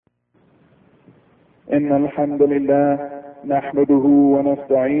إن الحمد لله نحمده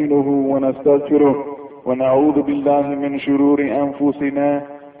ونستعينه ونستغفره ونعوذ بالله من شرور أنفسنا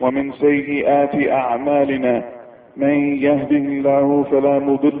ومن سيئات أعمالنا. من يهده الله فلا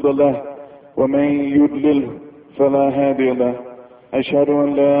مضل له ومن يضلل فلا هادي له. أشهد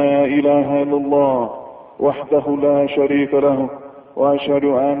أن لا إله إلا الله وحده لا شريك له وأشهد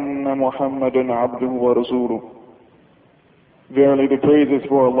أن محمدا عبده ورسوله. Verily the praise is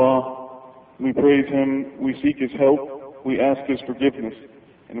for Allah. We praise Him, we seek His help, we ask His forgiveness,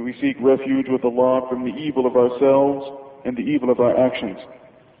 and we seek refuge with Allah from the evil of ourselves and the evil of our actions.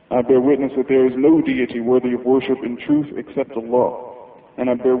 I bear witness that there is no deity worthy of worship in truth except Allah, and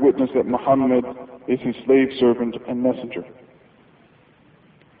I bear witness that Muhammad is His slave servant and messenger.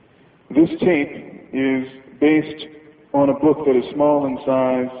 This tape is based on a book that is small in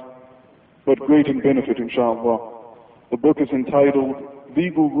size, but great in benefit, inshallah. The book is entitled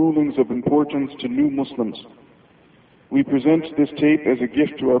Legal Rulings of Importance to New Muslims. We present this tape as a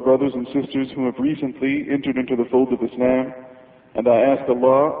gift to our brothers and sisters who have recently entered into the fold of Islam, and I ask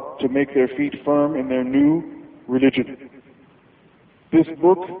Allah to make their feet firm in their new religion. This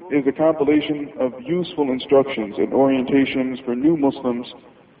book is a compilation of useful instructions and orientations for new Muslims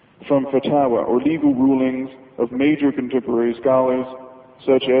from fatwa or legal rulings of major contemporary scholars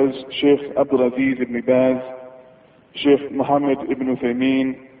such as Sheikh Abdul Aziz ibn Baz, Sheikh Muhammad ibn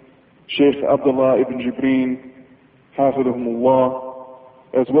Uthaymeen, Sheikh Abdullah ibn Jibreen, Hafidhahumullah,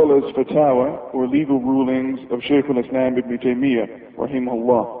 as well as fatwa or legal rulings of Shaykh al-Islam ibn Taymiyyah,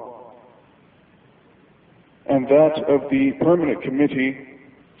 rahimahullah, and that of the Permanent Committee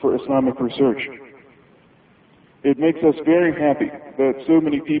for Islamic Research. It makes us very happy that so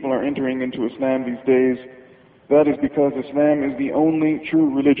many people are entering into Islam these days. That is because Islam is the only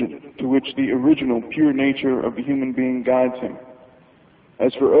true religion to which the original pure nature of the human being guides him.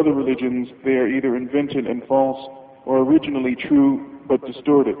 As for other religions, they are either invented and false or originally true but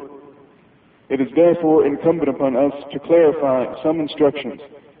distorted. It is therefore incumbent upon us to clarify some instructions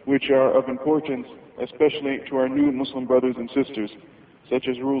which are of importance, especially to our new Muslim brothers and sisters, such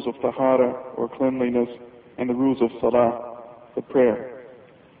as rules of tahara or cleanliness and the rules of salah, the prayer,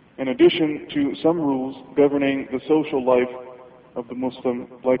 in addition to some rules governing the social life of the Muslim,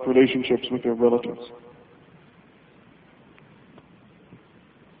 like relationships with their relatives.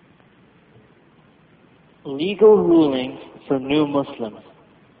 Legal rulings for new Muslims.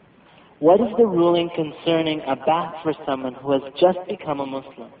 What is the ruling concerning a bath for someone who has just become a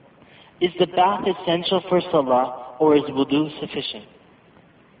Muslim? Is the bath essential for salah or is wudu sufficient?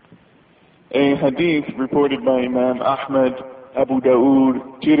 A hadith reported by Imam Ahmad, Abu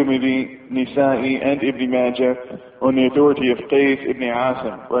Dawood, Tirmidhi, Nisa'i, and Ibn Majah on the authority of Qais ibn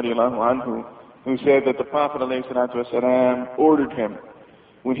Asim, radiallahu anhu, who said that the Prophet ﷺ ordered him,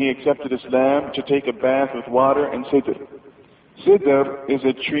 when he accepted Islam, to take a bath with water and sidr. Sidr is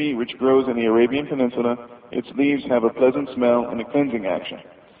a tree which grows in the Arabian Peninsula. Its leaves have a pleasant smell and a cleansing action.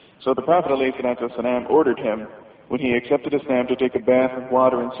 So the Prophet ﷺ ordered him, when he accepted Islam, to take a bath with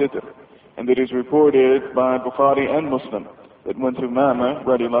water and sidr. And it is reported by Bukhari and Muslim that when Thumama,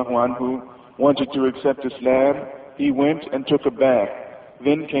 radiallahu anhu, wanted to accept Islam, he went and took a bath,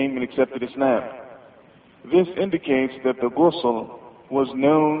 then came and accepted Islam. This indicates that the ghusl was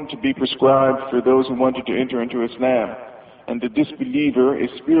known to be prescribed for those who wanted to enter into Islam, and the disbeliever is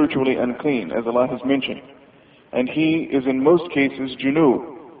spiritually unclean, as Allah has mentioned. And he is in most cases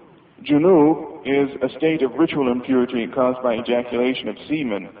junub. Junub is a state of ritual impurity caused by ejaculation of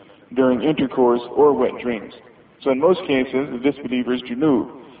semen during intercourse or wet dreams. So in most cases, the disbeliever is junub,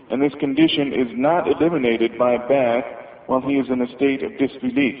 and this condition is not eliminated by a bath while he is in a state of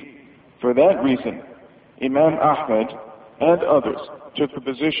disbelief. For that reason, Imam Ahmad and others took the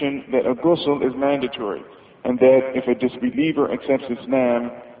position that a ghusl is mandatory, and that if a disbeliever accepts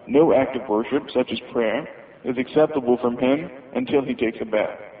Islam, no act of worship, such as prayer, is acceptable from him until he takes a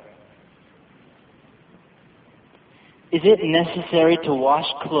bath. Is it necessary to wash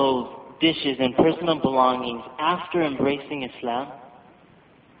clothes, dishes, and personal belongings after embracing Islam?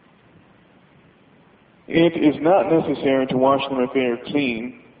 It is not necessary to wash them if they are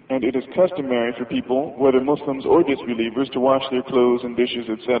clean, and it is customary for people, whether Muslims or disbelievers, to wash their clothes and dishes,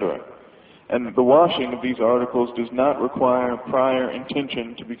 etc. And the washing of these articles does not require prior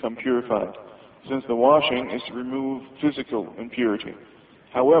intention to become purified, since the washing is to remove physical impurity.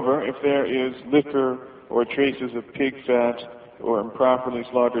 However, if there is liquor or traces of pig fat or improperly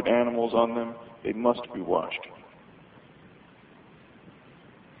slaughtered animals on them, they must be washed.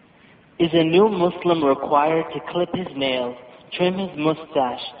 Is a new Muslim required to clip his nails, trim his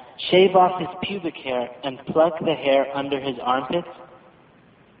mustache, shave off his pubic hair, and pluck the hair under his armpits?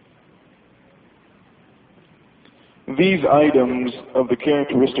 These items of the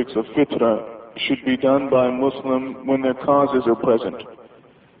characteristics of fitrah should be done by a Muslim when their causes are present.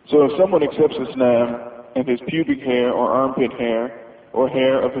 So if someone accepts Islam and his pubic hair or armpit hair or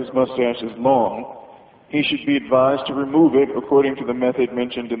hair of his mustache is long, he should be advised to remove it according to the method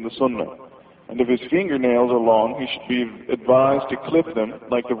mentioned in the Sunnah. And if his fingernails are long, he should be advised to clip them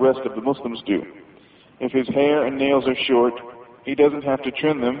like the rest of the Muslims do. If his hair and nails are short, he doesn't have to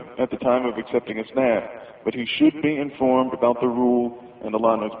trim them at the time of accepting Islam, but he should be informed about the rule, and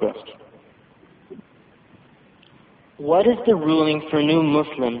Allah knows best. What is the ruling for new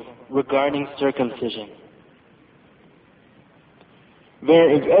Muslims regarding circumcision?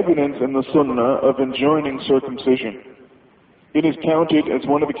 There is evidence in the Sunnah of enjoining circumcision. It is counted as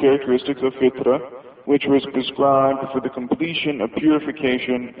one of the characteristics of fitrah, which was prescribed for the completion of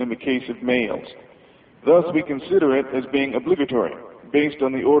purification in the case of males. Thus we consider it as being obligatory, based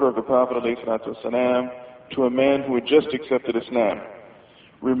on the order of the Prophet ﷺ to a man who had just accepted Islam.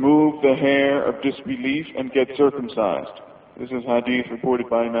 Remove the hair of disbelief and get circumcised. This is hadith reported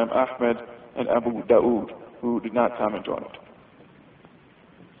by Imam Ahmad and Abu Dawood, who did not comment on it.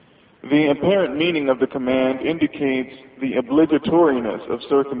 The apparent meaning of the command indicates the obligatoriness of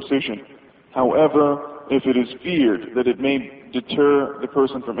circumcision. However, if it is feared that it may deter the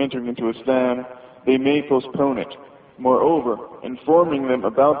person from entering into Islam, they may postpone it. Moreover, informing them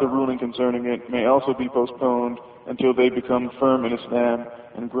about the ruling concerning it may also be postponed until they become firm in Islam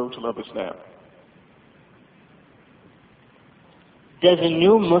and grow to love Islam. Does a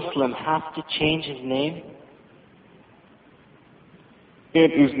new Muslim have to change his name?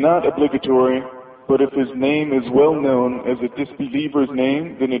 It is not obligatory, but if his name is well known as a disbeliever's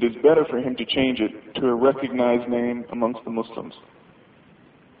name, then it is better for him to change it to a recognized name amongst the Muslims.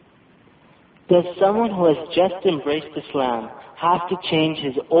 Does someone who has just embraced Islam have to change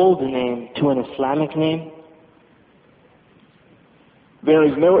his old name to an Islamic name? There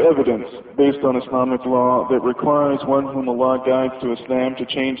is no evidence based on Islamic law that requires one whom Allah guides to Islam to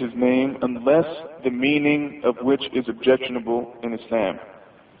change his name unless the meaning of which is objectionable in Islam,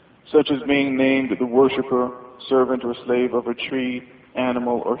 such as being named the worshipper, servant or slave of a tree,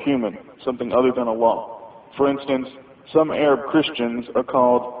 animal or human, something other than Allah. For instance, some Arab Christians are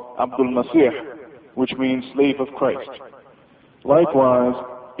called Abdul Masih, which means slave of Christ. Likewise,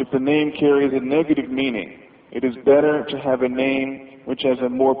 if the name carries a negative meaning, it is better to have a name which has a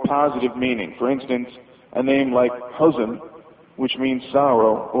more positive meaning. For instance, a name like Huzn, which means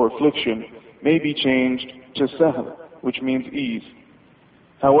sorrow or affliction, may be changed to Sahl, which means ease.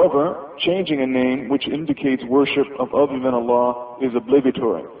 However, changing a name which indicates worship of other than Allah is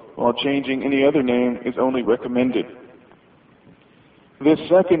obligatory, while changing any other name is only recommended. This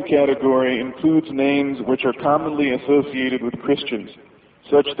second category includes names which are commonly associated with Christians,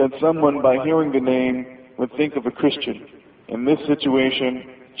 such that someone by hearing the name would think of a Christian. In this situation,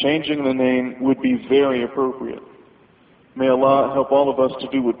 changing the name would be very appropriate. May Allah help all of us to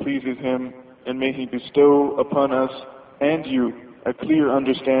do what pleases Him, and may He bestow upon us and you a clear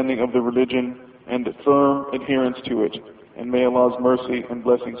understanding of the religion and a firm adherence to it. And may Allah's mercy and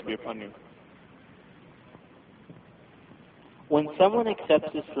blessings be upon you. When someone accepts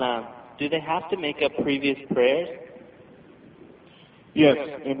Islam, do they have to make up previous prayers? Yes,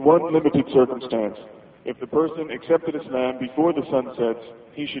 in one limited circumstance. If the person accepted Islam before the sun sets,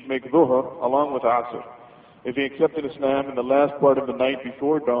 he should make Dhuhr along with Asr. If he accepted Islam in the last part of the night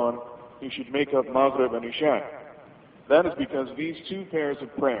before dawn, he should make up Maghrib and Isha. That is because these two pairs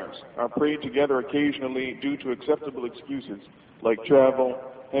of prayers are prayed together occasionally due to acceptable excuses like travel,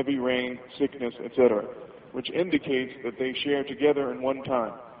 heavy rain, sickness, etc., which indicates that they share together in one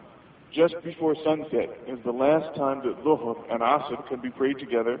time. Just before sunset is the last time that Dhuhr and Asr can be prayed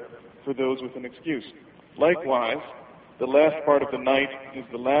together for those with an excuse. Likewise, the last part of the night is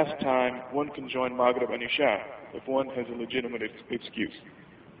the last time one can join Maghrib and Isha if one has a legitimate excuse.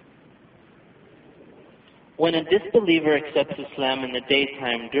 When a disbeliever accepts Islam in the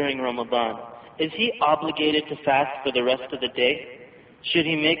daytime during Ramadan, is he obligated to fast for the rest of the day? Should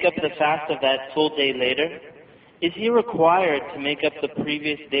he make up the fast of that full day later? Is he required to make up the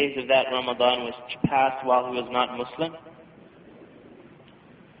previous days of that Ramadan which passed while he was not Muslim?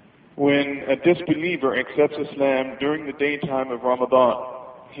 When a disbeliever accepts Islam during the daytime of Ramadan,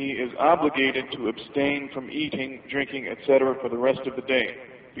 he is obligated to abstain from eating, drinking, etc. for the rest of the day,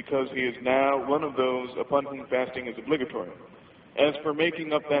 because he is now one of those upon whom fasting is obligatory. As for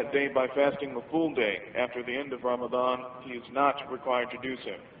making up that day by fasting the full day after the end of Ramadan, he is not required to do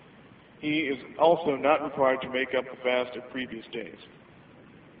so. He is also not required to make up the fast of previous days.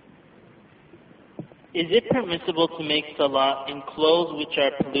 Is it permissible to make salah in clothes which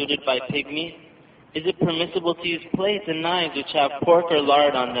are polluted by pygmies? Is it permissible to use plates and knives which have pork or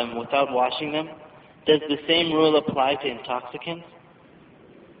lard on them without washing them? Does the same rule apply to intoxicants?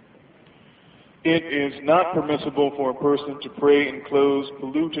 It is not permissible for a person to pray in clothes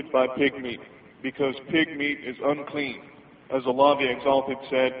polluted by pig meat, because pig meat is unclean. As Allah the Exalted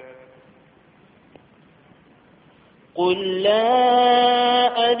said, قل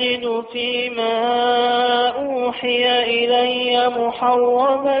لا أجد فيما أوحي إلي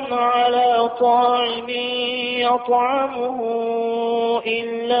محرما على طاعم يطعمه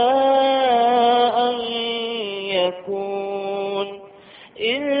إلا أن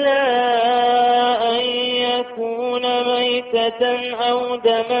يكون ميتة أو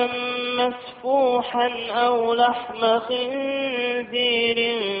دما مسفوحا أو لحم خنزير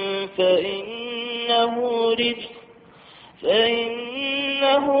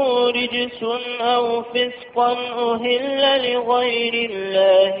فإنه رجس أو فسقا أهل لغير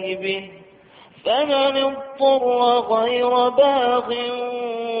الله به فمن اضطر غير باغ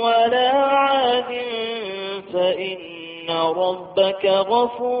ولا عاد فإن ربك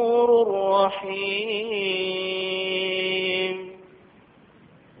غفور رحيم.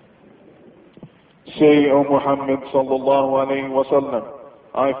 Say, O Muhammad sallallahu alayhi wa sallam,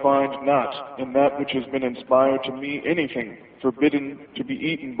 I find not in that which has been inspired to me anything forbidden to be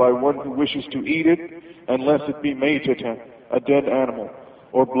eaten by one who wishes to eat it, unless it be maytatan, a dead animal,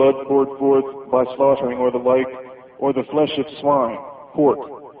 or blood poured forth by slaughtering or the like, or the flesh of swine, pork,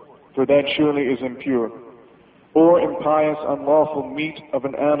 for that surely is impure, or impious unlawful meat of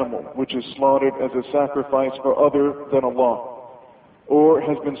an animal which is slaughtered as a sacrifice for other than Allah, or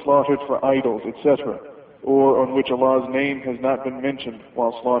has been slaughtered for idols, etc., or on which Allah's name has not been mentioned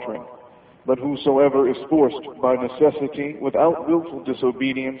while slaughtering. But whosoever is forced by necessity without willful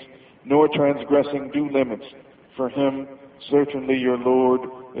disobedience, nor transgressing due limits, for him certainly your Lord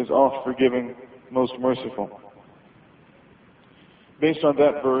is oft forgiving, most merciful. Based on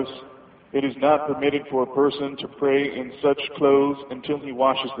that verse, it is not permitted for a person to pray in such clothes until he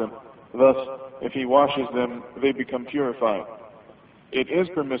washes them. Thus, if he washes them, they become purified. It is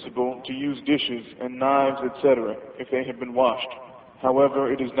permissible to use dishes and knives, etc., if they have been washed. However,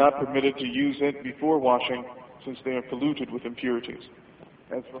 it is not permitted to use it before washing, since they are polluted with impurities.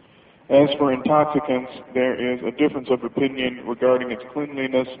 As for intoxicants, there is a difference of opinion regarding its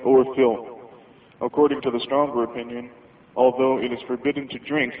cleanliness or filth. According to the stronger opinion, although it is forbidden to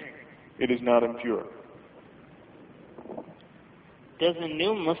drink, it is not impure. Does a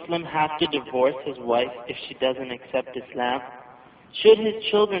new Muslim have to divorce his wife if she doesn't accept Islam? Should his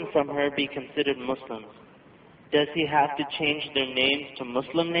children from her be considered Muslims? Does he have to change their names to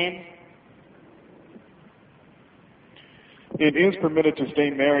Muslim names? It is permitted to stay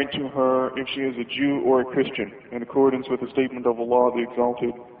married to her if she is a Jew or a Christian, in accordance with the statement of Allah the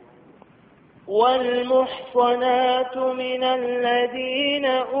Exalted. وَالْمُحْصَنَاتُ مِنَ الَّذِينَ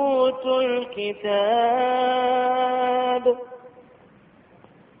أُوتُوا الْكِتَابَ.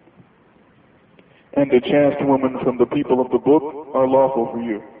 And a chaste woman from the people of the book are lawful for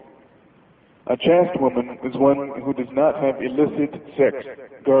you. A chaste woman is one who does not have illicit sex,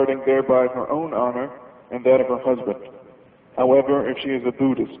 guarding thereby her own honor and that of her husband. However, if she is a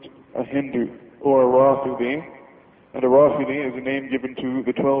Buddhist, a Hindu, or a Rafidi, and a Rafidi is a name given to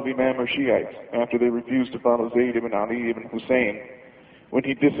the 12 Imam or Shiites after they refused to follow Zayd ibn Ali ibn Hussein, when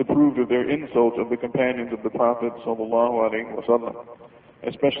he disapproved of their insult of the companions of the Prophet sallallahu alaihi wasallam,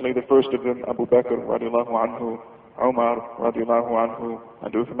 especially the first of them, Abu Bakr radiallahu anhu, Umar radiallahu anhu,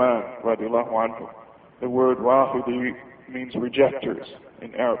 and Uthman radiallahu anhu. The word Rafidi means rejectors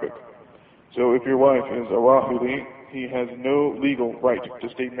in Arabic. So if your wife is a Rafidi, he has no legal right to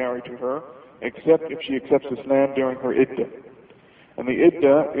stay married to her, except if she accepts Islam during her iddah. And the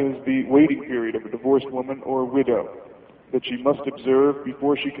iddah is the waiting period of a divorced woman or a widow that she must observe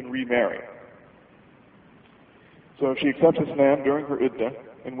before she can remarry. So if she accepts Islam during her iddah,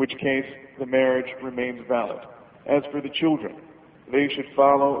 in which case the marriage remains valid. As for the children, they should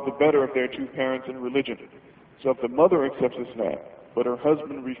follow the better of their two parents in religion. So if the mother accepts Islam, but her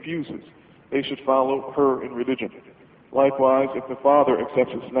husband refuses, they should follow her in religion. Likewise, if the father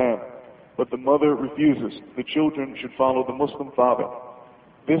accepts Islam, but the mother refuses, the children should follow the Muslim father.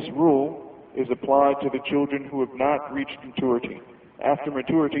 This rule is applied to the children who have not reached maturity. After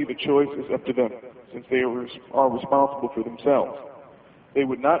maturity, the choice is up to them, since they are responsible for themselves. They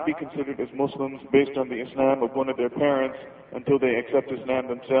would not be considered as Muslims based on the Islam of one of their parents until they accept Islam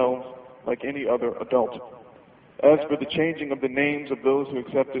themselves, like any other adult. As for the changing of the names of those who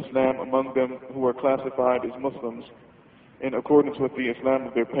accept Islam among them who are classified as Muslims, in accordance with the Islam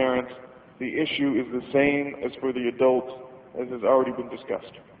of their parents, the issue is the same as for the adults, as has already been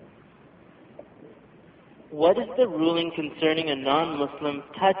discussed. What is the ruling concerning a non-Muslim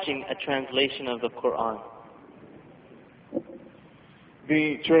touching a translation of the Quran?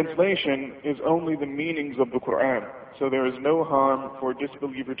 The translation is only the meanings of the Quran, so there is no harm for a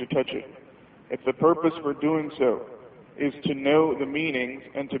disbeliever to touch it. If the purpose for doing so is to know the meanings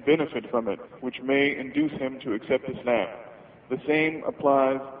and to benefit from it, which may induce him to accept Islam. The same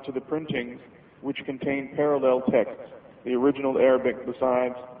applies to the printings which contain parallel texts, the original Arabic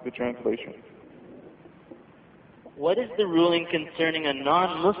besides the translation. What is the ruling concerning a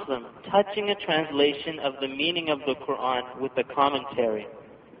non-Muslim touching a translation of the meaning of the Quran with a commentary?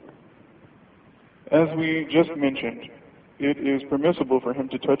 As we just mentioned, it is permissible for him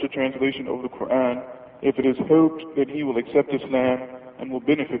to touch a translation of the Quran if it is hoped that he will accept Islam and will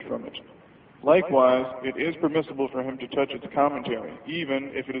benefit from it. Likewise, it is permissible for him to touch its commentary,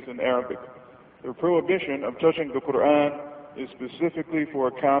 even if it is in Arabic. The prohibition of touching the Quran is specifically for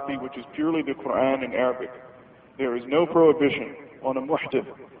a copy which is purely the Quran in Arabic. There is no prohibition on a muhdith.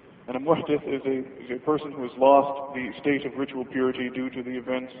 And a muhdith is a person who has lost the state of ritual purity due to the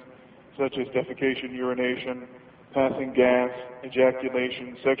events such as defecation, urination, passing gas,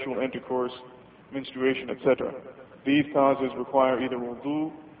 ejaculation, sexual intercourse, menstruation, etc. These causes require either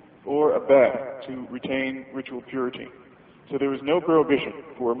wudu or a bath to retain ritual purity. So there is no prohibition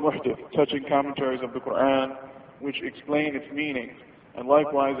for a muhdith touching commentaries of the Quran which explain its meaning, and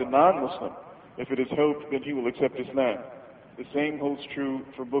likewise a non-Muslim if it is hoped that he will accept Islam. The same holds true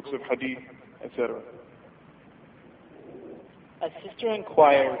for books of hadith, etc. A sister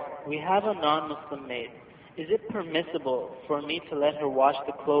inquires, we have a non-Muslim maid. Is it permissible for me to let her wash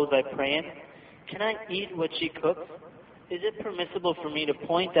the clothes I pray in? Can I eat what she cooks? Is it permissible for me to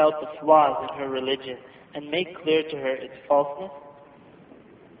point out the flaws in her religion and make clear to her its falseness?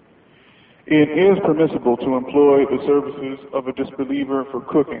 It is permissible to employ the services of a disbeliever for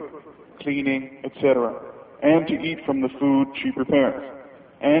cooking, cleaning, etc., and to eat from the food she prepares,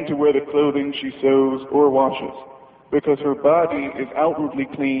 and to wear the clothing she sews or washes, because her body is outwardly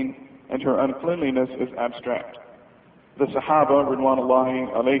clean and her uncleanliness is abstract. The Sahaba,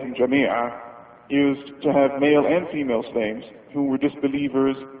 Ridwanullahi alayhim jami'ah, used to have male and female slaves who were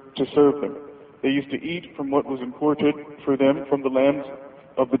disbelievers to serve them. They used to eat from what was imported for them from the lands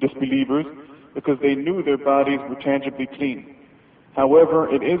of the disbelievers because they knew their bodies were tangibly clean. However,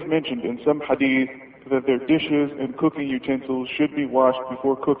 it is mentioned in some hadith that their dishes and cooking utensils should be washed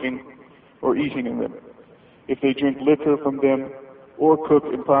before cooking or eating in them. If they drink liquor from them or cook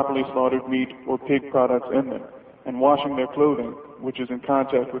improperly slaughtered meat or pig products in them, and washing their clothing, which is in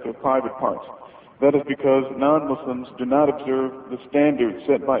contact with their private parts. That is because non-Muslims do not observe the standards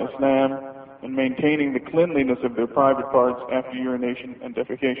set by Islam in maintaining the cleanliness of their private parts after urination and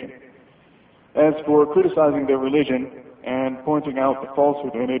defecation. As for criticizing their religion and pointing out the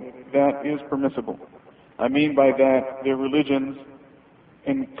falsehood in it, that is permissible. I mean by that their religions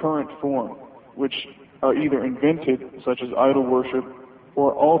in current form, which are either invented, such as idol worship,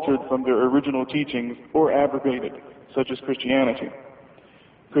 or altered from their original teachings, or abrogated, such as Christianity.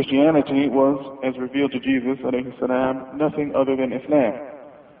 Christianity was, as revealed to Jesus, alayhi salam, nothing other than Islam.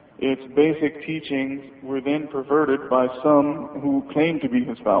 Its basic teachings were then perverted by some who claimed to be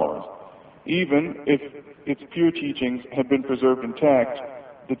his followers. Even if its pure teachings had been preserved intact,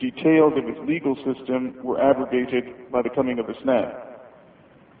 the details of its legal system were abrogated by the coming of Islam.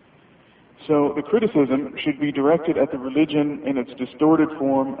 So the criticism should be directed at the religion in its distorted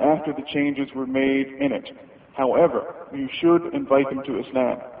form after the changes were made in it. However, you should invite them to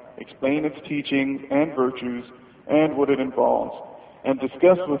Islam, explain its teachings and virtues and what it involves, and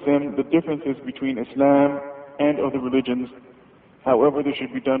discuss with them the differences between Islam and other religions. However, this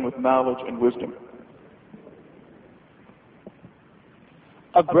should be done with knowledge and wisdom.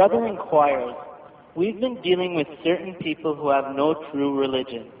 A brother inquires, we've been dealing with certain people who have no true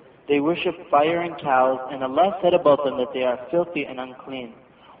religion. They worship fire and cows, and Allah said about them that they are filthy and unclean.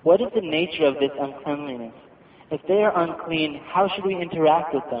 What is the nature of this uncleanliness? If they are unclean, how should we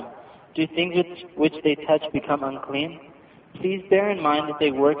interact with them? Do things which they touch become unclean? Please bear in mind that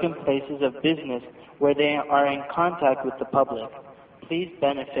they work in places of business where they are in contact with the public. Please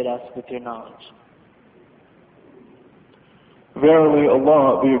benefit us with your knowledge. Verily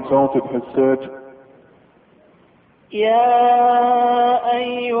Allah the Exalted has said, يا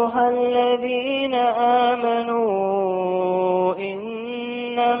أيها الذين آمنوا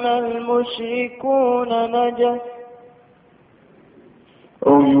إنما المشركون نجس.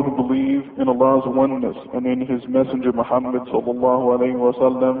 O you who believe in Allah's oneness and in His Messenger Muhammad sallallahu alayhi wa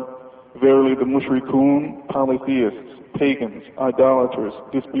sallam, verily the mushrikun, polytheists, pagans, idolaters,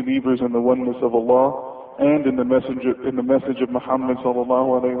 disbelievers in the oneness of Allah, and in the message of Muhammad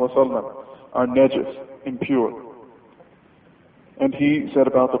sallallahu alayhi wa sallam are najis, impure. And he said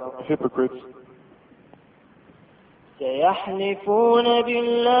about the hypocrites, سيحلفون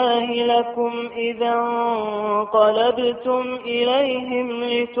بالله لكم إذا انقلبتم إليهم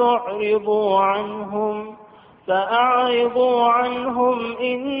لتعرضوا عنهم فأعرضوا عنهم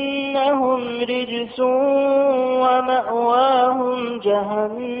إنهم رجس ومأواهم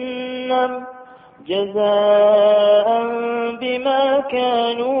جهنم جزاء بما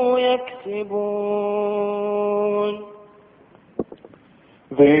كانوا يكسبون.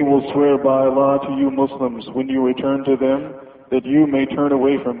 They will swear by Allah to you Muslims when you return to them that you may turn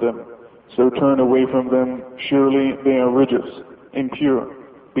away from them. So turn away from them, surely they are rijis, impure,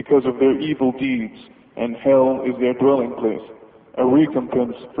 because of their evil deeds, and hell is their dwelling place, a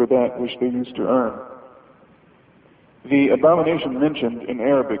recompense for that which they used to earn. The abomination mentioned in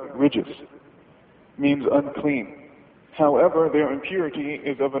Arabic, rijis, means unclean. However, their impurity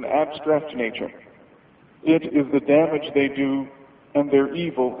is of an abstract nature. It is the damage they do and their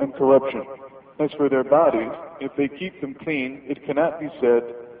evil and corruption. As for their bodies, if they keep them clean, it cannot be said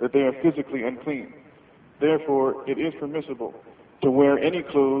that they are physically unclean. Therefore, it is permissible to wear any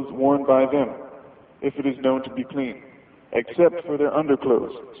clothes worn by them, if it is known to be clean, except for their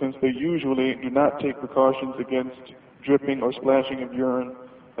underclothes, since they usually do not take precautions against dripping or splashing of urine,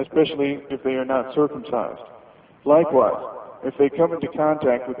 especially if they are not circumcised. Likewise, if they come into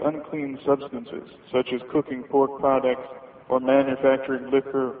contact with unclean substances, such as cooking pork products, or manufacturing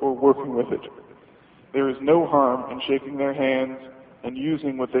liquor, or working with it, there is no harm in shaking their hands and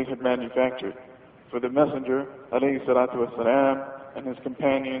using what they have manufactured. For the Messenger, alayhi salatu wasalam, and his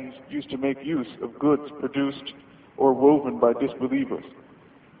companions used to make use of goods produced or woven by disbelievers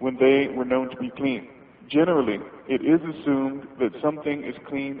when they were known to be clean. Generally, it is assumed that something is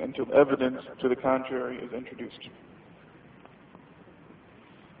clean until evidence to the contrary is introduced.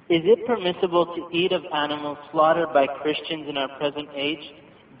 Is it permissible to eat of animals slaughtered by Christians in our present age,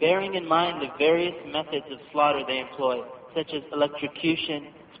 bearing in mind the various methods of slaughter they employ, such as electrocution,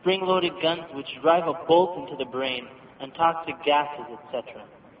 spring-loaded guns which drive a bolt into the brain, and toxic gases, etc.?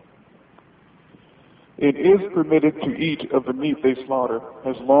 It is permitted to eat of the meat they slaughter,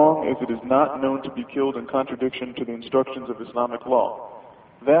 as long as it is not known to be killed in contradiction to the instructions of Islamic law.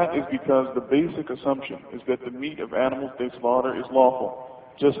 That is because the basic assumption is that the meat of animals they slaughter is lawful,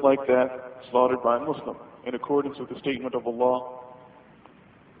 just like that slaughtered by a Muslim, in accordance with the statement of Allah.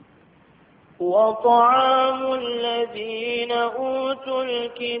 وَطَعَامُ الَّذِينَ أُوتُوا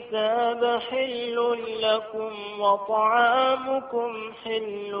الْكِتَابَ حِلٌّ لَكُمْ وَطَعَامُكُمْ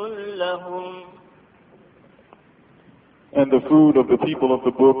حِلٌّ لَهُمْ. And the food of the people of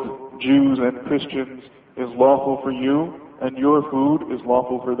the book, Jews and Christians, is lawful for you, and your food is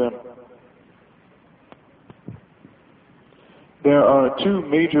lawful for them. There are two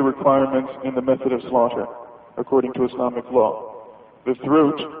major requirements in the method of slaughter, according to Islamic law. The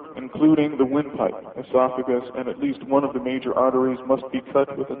throat, including the windpipe, esophagus, and at least one of the major arteries must be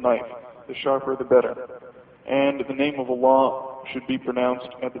cut with a knife, the sharper the better. And the name of Allah should be pronounced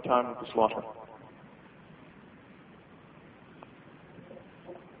at the time of the slaughter.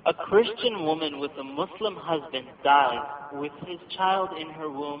 A Christian woman with a Muslim husband dies with his child in her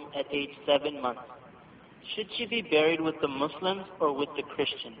womb at age 7 months. Should she be buried with the Muslims or with the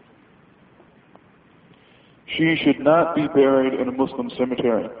Christians? She should not be buried in a Muslim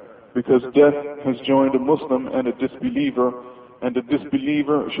cemetery, because death has joined a Muslim and a disbeliever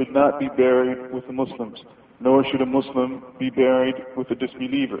should not be buried with the Muslims, nor should a Muslim be buried with the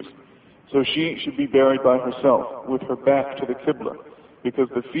disbelievers. So she should be buried by herself, with her back to the Qibla, because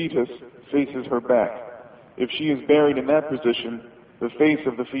the fetus faces her back. If she is buried in that position, the face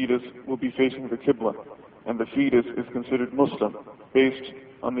of the fetus will be facing the Qibla, and the fetus is considered Muslim, based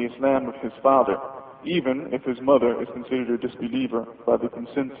on the Islam of his father, even if his mother is considered a disbeliever by the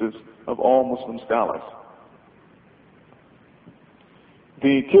consensus of all Muslim scholars.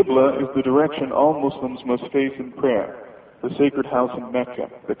 The Qibla is the direction all Muslims must face in prayer, the sacred house in Mecca,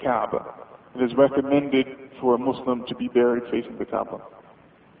 the Kaaba. It is recommended for a Muslim to be buried facing the Kaaba.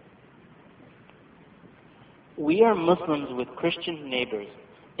 We are Muslims with Christian neighbors.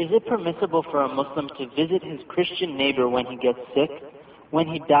 Is it permissible for a Muslim to visit his Christian neighbor when he gets sick? When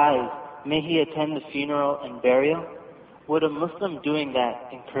he dies, may he attend the funeral and burial? Would a Muslim doing that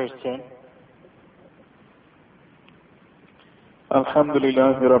incur sin?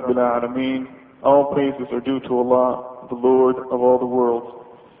 Alhamdulillah Rabbil Alameen. All praises are due to Allah, the Lord of all the worlds.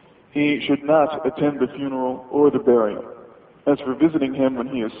 He should not attend the funeral or the burial. As for visiting him when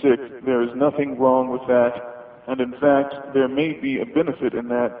he is sick, there is nothing wrong with that, and in fact, there may be a benefit in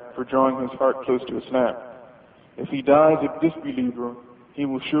that for drawing his heart close to Islam. If he dies a disbeliever, he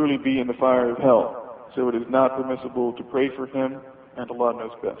will surely be in the fire of hell, so it is not permissible to pray for him, and Allah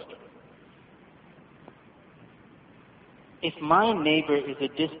knows best. If my neighbor is a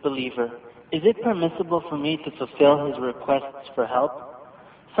disbeliever, is it permissible for me to fulfill his requests for help?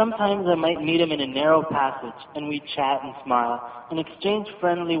 Sometimes I might meet him in a narrow passage, and we chat and smile and exchange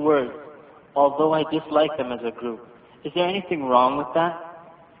friendly words, although I dislike them as a group. Is there anything wrong with that?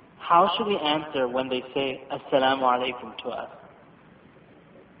 How should we answer when they say Assalamu alaikum to us?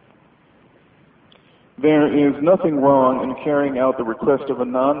 There is nothing wrong in carrying out the request of a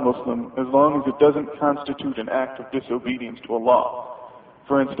non-Muslim as long as it doesn't constitute an act of disobedience to Allah.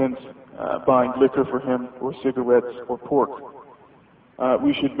 For instance, buying liquor for him, or cigarettes, or pork.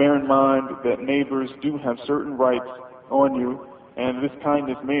 We should bear in mind that neighbors do have certain rights on you, and this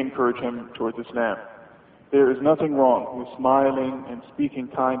kindness may encourage him towards Islam. There is nothing wrong with smiling and speaking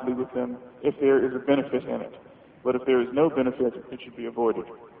kindly with them if there is a benefit in it. But if there is no benefit, it should be avoided.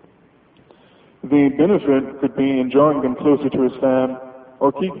 The benefit could be in drawing them closer to Islam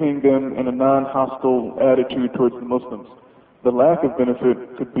or keeping them in a non-hostile attitude towards the Muslims. The lack of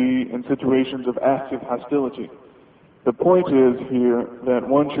benefit could be in situations of active hostility. The point is here that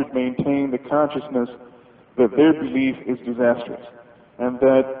one should maintain the consciousness that their belief is disastrous, and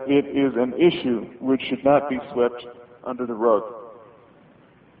that it is an issue which should not be swept under the rug.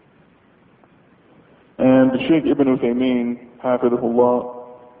 And Shaykh Ibn Uthaymeen, Hafidhullah,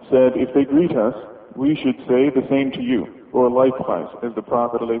 said, if they greet us, we should say the same to you, or likewise, as the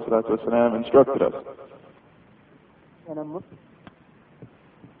Prophet ﷺ instructed us.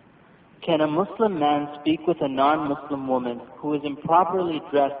 Can a Muslim man speak with a non-Muslim woman who is improperly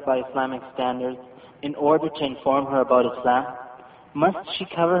dressed by Islamic standards in order to inform her about Islam? Must she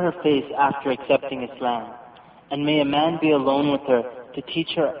cover her face after accepting Islam? And may a man be alone with her to teach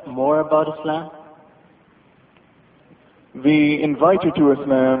her more about Islam? The inviter to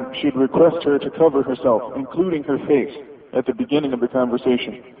Islam should request her to cover herself, including her face, at the beginning of the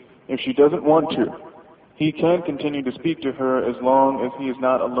conversation. If she doesn't want to, he can continue to speak to her as long as he is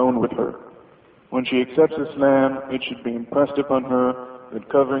not alone with her. When she accepts Islam, it should be impressed upon her that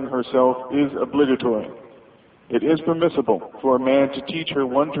covering herself is obligatory. It is permissible for a man to teach her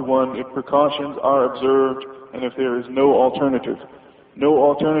one-to-one if precautions are observed and if there is no alternative. No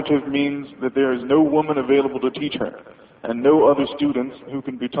alternative means that there is no woman available to teach her, and no other students who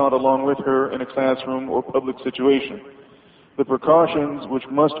can be taught along with her in a classroom or public situation. The precautions which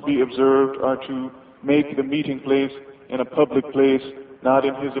must be observed are to make the meeting place in a public place, not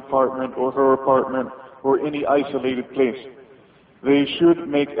in his apartment or her apartment or any isolated place. They should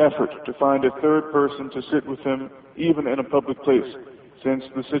make effort to find a third person to sit with them, even in a public place, since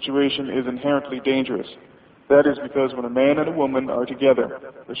the situation is inherently dangerous. That is because when a man and a woman are together,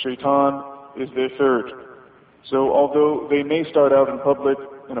 the shaitan is their third. So although they may start out in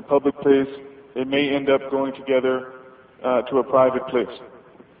a public place, they may end up going together to a private place.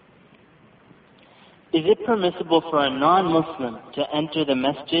 Is it permissible for a non-Muslim to enter the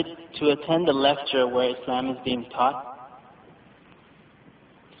masjid to attend a lecture where Islam is being taught?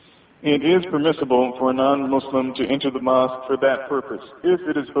 It is permissible for a non-Muslim to enter the mosque for that purpose, if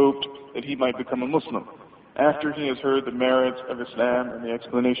it is hoped that he might become a Muslim, after he has heard the merits of Islam and the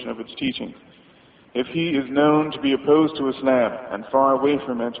explanation of its teachings. If he is known to be opposed to Islam and far away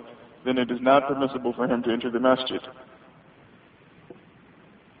from it, then it is not permissible for him to enter the masjid.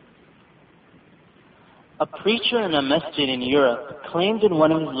 A preacher in a masjid in Europe claimed in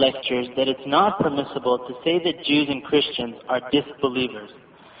one of his lectures that it's not permissible to say that Jews and Christians are disbelievers.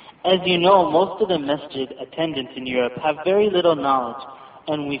 As you know, most of the masjid attendants in Europe have very little knowledge,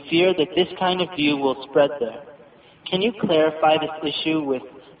 and we fear that this kind of view will spread there. Can you clarify this issue with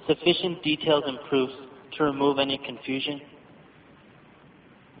sufficient details and proofs to remove any confusion?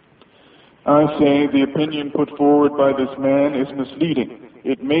 I say the opinion put forward by this man is misleading.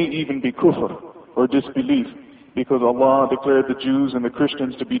 It may even be kufr, or disbelief, because Allah declared the Jews and the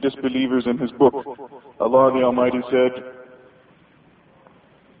Christians to be disbelievers in His book. Allah the Almighty said,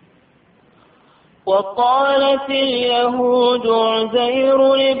 وقالت اليهود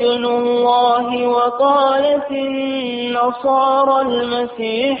عزير ابن الله وقالت النصارى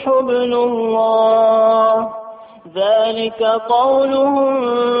المسيح ابن الله ذلك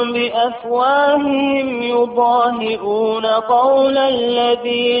قولهم بأفواههم يضاهئون قول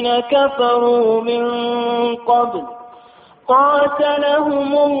الذين كفروا من قبل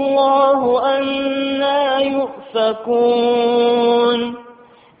قاتلهم الله أنى يؤفكون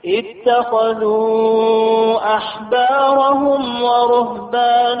اتخذوا أحبارهم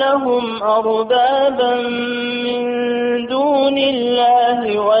ورهبانهم أربابا من دون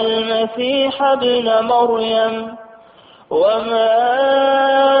الله والمسيح ابن مريم وما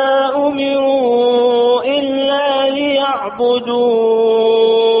أمروا إلا ليعبدوا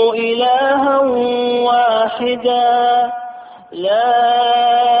إلها واحدا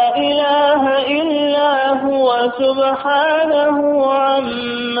لا إله إلا هو سبحانه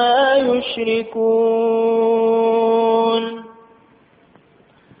عما يشركون.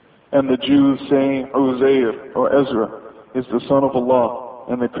 And the Jews say Uzair or Ezra is the son of Allah,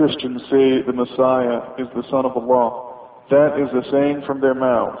 and the Christians say the Messiah is the son of Allah. That is the saying from their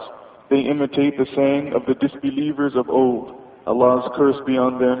mouths. They imitate the saying of the disbelievers of old. Allah's curse be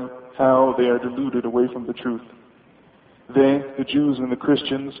on them, how they are deluded away from the truth. They, the Jews and the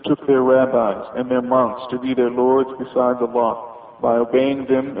Christians, took their rabbis and their monks to be their lords besides Allah, by obeying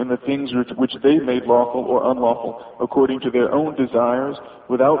them in the things which they made lawful or unlawful, according to their own desires,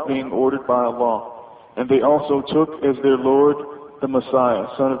 without being ordered by Allah. And they also took as their Lord the Messiah,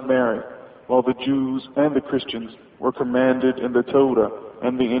 son of Mary, while the Jews and the Christians were commanded in the Torah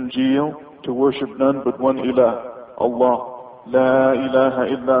and the Injil to worship none but one ilah, Allah. La ilaha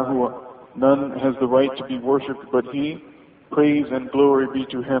illa huwa. None has the right to be worshipped but He. Praise and glory be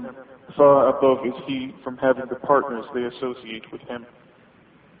to Him. Far above is He from having the partners they associate with Him.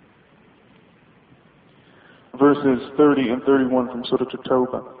 Verses 30 and 31 from Surah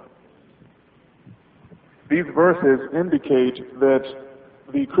At-Tawbah. These verses indicate that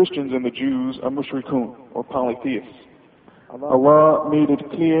the Christians and the Jews are mushrikun, or polytheists. Allah made it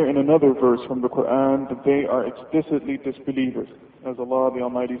clear in another verse from the Quran that they are explicitly disbelievers. As Allah the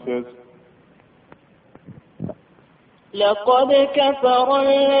Almighty says, لقد كفر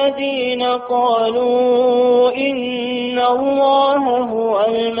الذين قالوا إن الله هو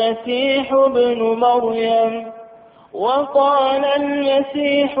المسيح ابن مريم وقال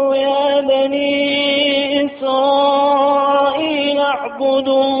المسيح يا بني إسرائيل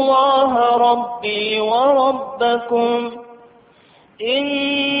اعبدوا الله ربي وربكم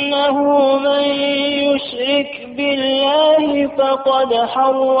إنه من يشرك بالله فقد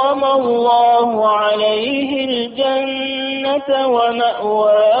حرم الله عليه الجنة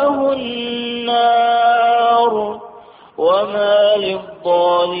ومأواه النار وما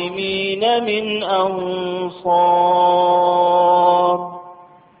للظالمين من أنصار.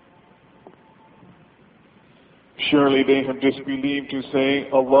 Surely they have disbelieved who say,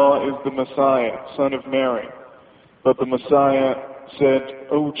 Allah is the Messiah, son of Mary. But the Messiah said,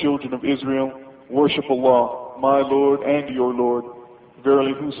 O children of Israel, worship Allah, my Lord and your Lord.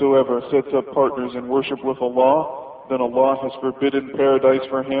 Verily whosoever sets up partners in worship with Allah, then Allah has forbidden paradise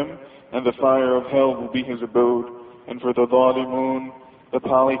for him, and the fire of hell will be his abode. And for the Zalimun, the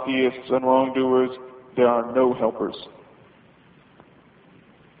polytheists and wrongdoers, there are no helpers.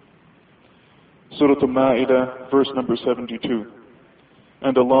 Surah Al-Ma'idah, verse number 72.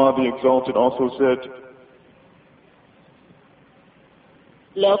 And Allah the Exalted also said,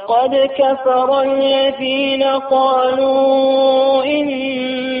 لقد كفر الذين قالوا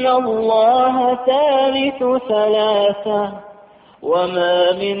إن الله ثالث ثلاثة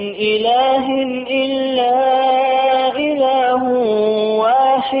وما من إله إلا إله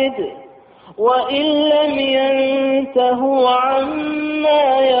واحد وإن لم ينتهوا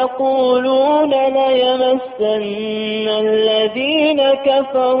عما يقولون ليمسن الذين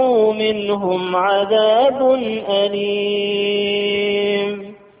كفروا منهم عذاب أليم.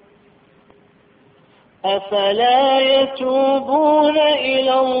 أفلا يتوبون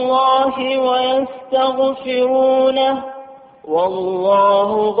إلى الله ويستغفرونه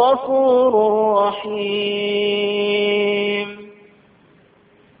والله غفور رحيم.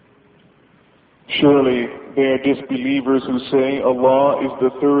 Surely they are disbelievers who say Allah is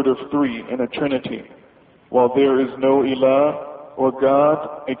the third of three in a trinity, while there is no ilah or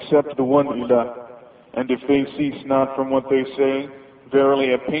God except the one ilah. And if they cease not from what they say,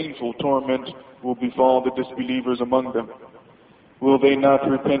 verily a painful torment will befall the disbelievers among them. Will they not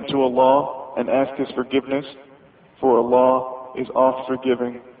repent to Allah and ask His forgiveness? For Allah is oft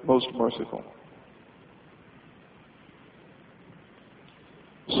forgiving, most merciful.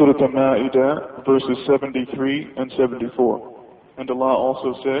 Surah Al-Ma'idah, verses 73 and 74. And Allah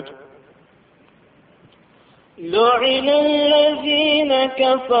also said, لعن الذين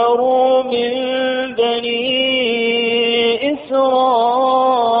كفروا من بني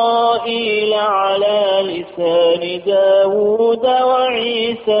إسرائيل على لسان داود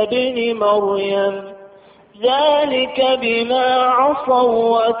وعيسى بن مريم ذلك بما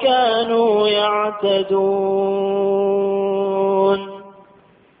عصوا وكانوا يعتدون.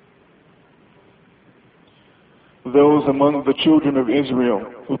 Those among the children of Israel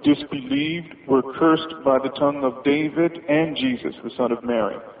who disbelieved were cursed by the tongue of David and Jesus, the son of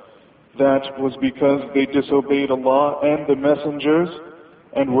Mary. That was because they disobeyed Allah and the messengers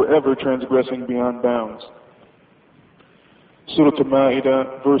and were ever transgressing beyond bounds. Surah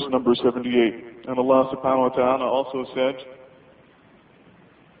Al-Ma'idah, verse number 78. And Allah subhanahu wa ta'ala also said,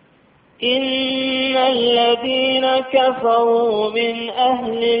 إن الذين كفروا من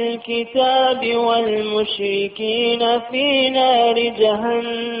أهل الكتاب والمشركين في نار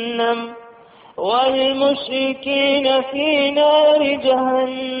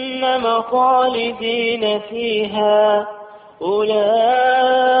جهنم خالدين فيها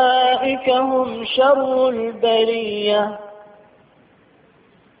أولئك هم شر البرية.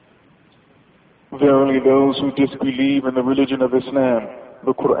 Verily those who disbelieve in the religion of Islam,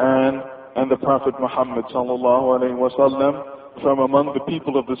 the Quran, and the Prophet Muhammad sallallahu alaihi wasallam from among the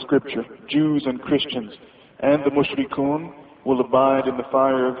people of the scripture, Jews and Christians, and the mushrikun will abide in the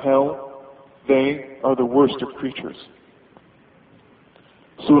fire of hell. They are the worst of creatures.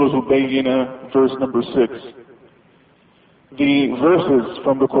 Surah Al-Bayyinah, verse number 6. The verses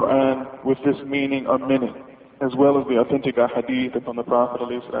from the Quran with this meaning are many, as well as the authentic ahadith upon the Prophet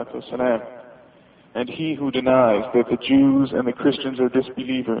ﷺ. And he who denies that the Jews and the Christians are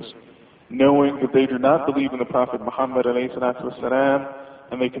disbelievers, knowing that they do not believe in the Prophet Muhammad ﷺ,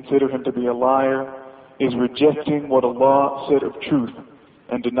 and they consider him to be a liar, is rejecting what Allah said of truth,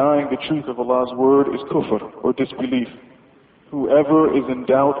 and denying the truth of Allah's word is kufr, or disbelief. Whoever is in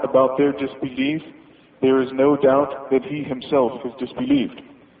doubt about their disbelief, there is no doubt that he himself has disbelieved.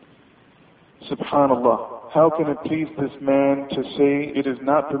 Subhanallah. How can it please this man to say it is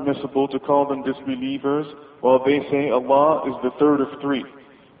not permissible to call them disbelievers while they say Allah is the third of three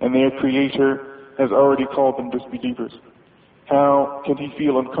and their creator has already called them disbelievers? How can he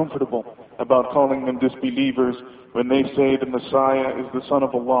feel uncomfortable about calling them disbelievers when they say the Messiah is the son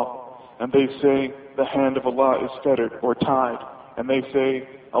of Allah, and they say the hand of Allah is fettered or tied, and they say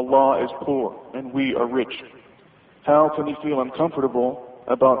Allah is poor and we are rich? How can he feel uncomfortable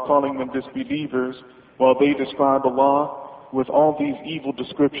about calling them disbelievers while they describe Allah with all these evil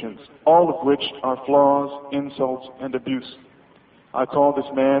descriptions, all of which are flaws, insults, and abuse? I call this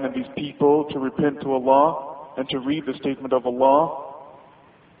man and these people to repent to Allah and to read the statement of Allah.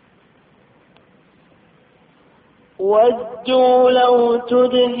 وَدُّوا لَوْ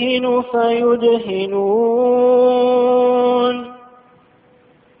تُدْهِنُ فَيُدْهِنُونَ.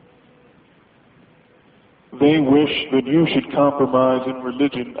 They wish that you should compromise in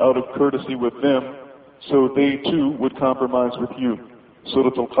religion out of courtesy with them, so they too would compromise with you.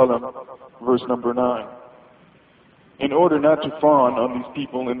 Surah Al-Qalam, verse number 9. In order not to fawn on these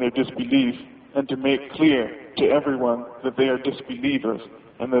people in their disbelief, and to make clear to everyone that they are disbelievers,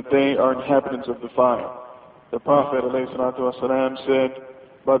 and that they are inhabitants of the fire, the Prophet ﷺ said,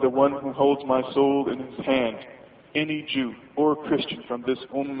 by the one who holds my soul in his hand, any Jew or Christian from this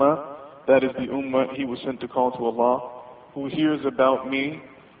ummah, that is the ummah he was sent to call to Allah, who hears about me,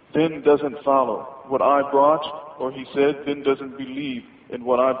 then doesn't follow what I brought, or he said, then doesn't believe in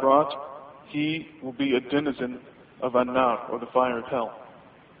what I brought, he will be a denizen of An-Nar, or the fire of hell.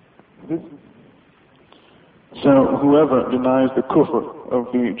 So whoever denies the kufr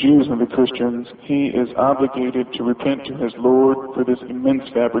of the Jews and the Christians, he is obligated to repent to his Lord for this immense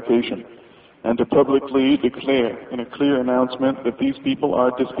fabrication, and to publicly declare in a clear announcement that these people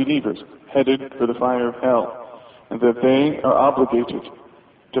are disbelievers, headed for the fire of hell, and that they are obligated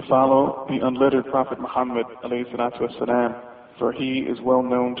to follow the unlettered Prophet Muhammad ﷺ, for he is well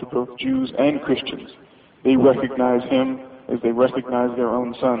known to both Jews and Christians. They recognize him as they recognize their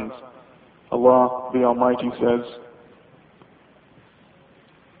own sons. Allah the Almighty says,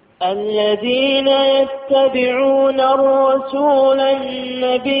 الذين يتبعون الرسول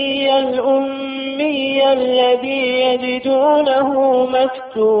النبي الأمي الذي يجدونه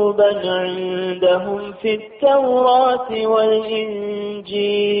مكتوبا عندهم في التوراة والإنجيل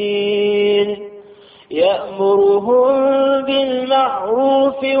يأمرهم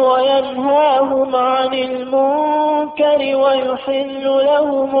بالمعروف وينهاهم عن المنكر ويحل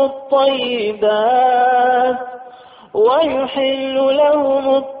لهم الطيبات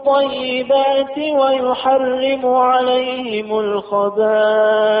ويحرم عليهم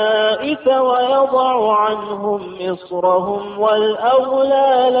الخبائث ويضع عنهم إصرهم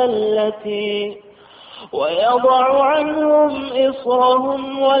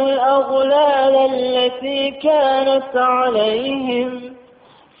والأغلال التي كانت عليهم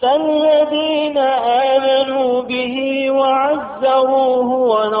فالذين آمنوا به وعزروه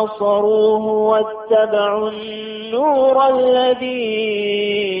ونصروه واتبعوا النور الذي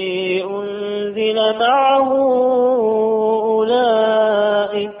أنزل معه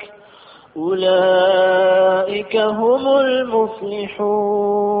أولئك هم المفلحون.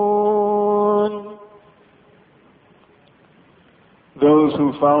 Those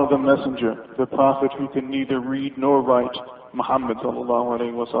who follow the messenger, the prophet who can neither read nor write, Muhammad sallallahu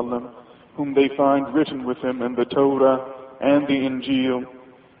alayhi wa sallam, whom they find written with him in the Torah and the Injil,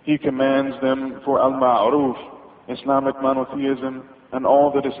 he commands them for al-ma'ruf, Islamic monotheism, and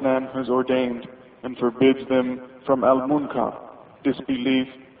all that Islam has ordained, and forbids them from al-munkar, disbelief,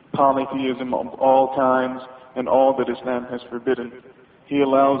 polytheism of all kinds, and all that Islam has forbidden. He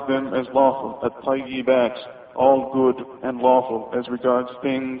allows them as lawful, at-tayyibat, all good and lawful as regards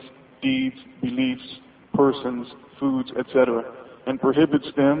things, deeds, beliefs, persons, foods, etc., and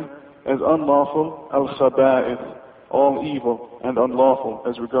prohibits them as unlawful, al-khaba'ith, all evil and unlawful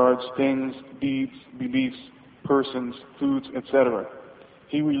as regards things, deeds, beliefs, persons, foods, etc.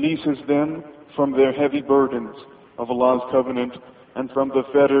 He releases them from their heavy burdens of Allah's covenant and from the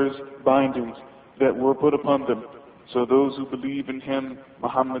fetters, bindings that were put upon them. So those who believe in him,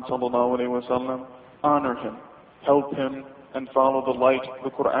 Muhammad sallallahu alayhi wa sallam, honor him, help him, and follow the light, the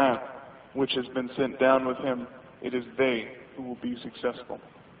Quran, which has been sent down with him. It is they who will be successful.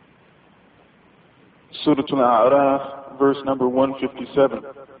 Surah Al-A'raf, verse number 157.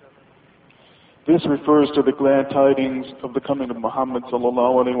 This refers to the glad tidings of the coming of Muhammad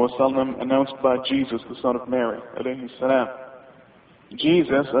sallallahu alayhi wa sallam, announced by Jesus, the son of Mary, alayhi salam.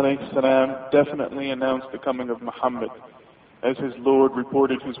 Jesus, alayhi salam, definitely announced the coming of Muhammad, as his Lord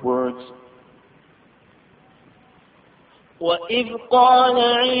reported his words. وَإِذْ قَالَ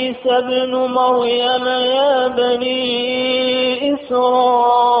عِيسَى ابْنُ مَرْيَمَ يَا بَنِي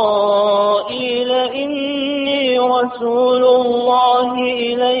إِسْرَائِيلَ إِنِّي رَسُولُ اللَّهِ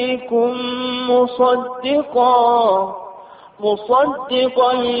إِلَيْكُمْ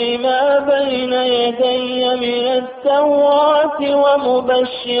مصدقا لما بين يدي من التوراة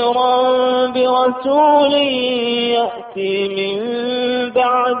ومبشرا برسول يأتي من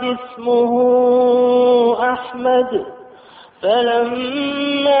بعد اسمه أحمد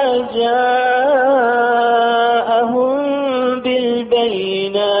فلما جاءهم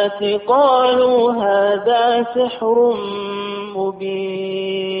بالبينات قالوا هذا سحر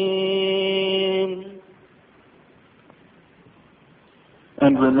مبين.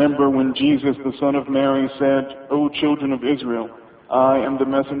 And remember when Jesus, the son of Mary, said, O children of Israel, I am the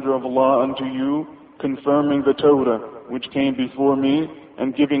messenger of Allah unto you, confirming the Torah, which came before me,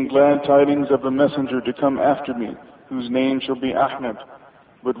 and giving glad tidings of a messenger to come after me, whose name shall be Ahmad.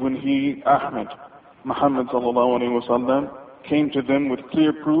 But when he, Ahmad, Muhammad sallallahu alayhi wa sallam, came to them with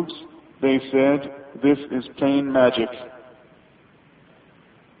clear proofs, they said, this is plain magic.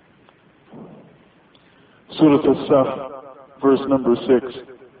 Surah As-Saf, verse number 6.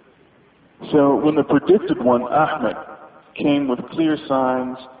 So when the predicted one, Ahmad, came with clear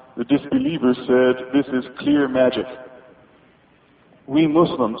signs, the disbelievers said, this is clear magic. We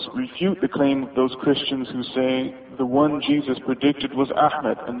Muslims refute the claim of those Christians who say the one Jesus predicted was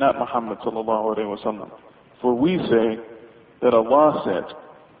Ahmad and not Muhammad sallallahu alayhi wa sallam. For we say that Allah said,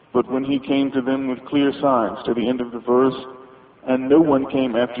 but when he came to them with clear signs, to the end of the verse, and no one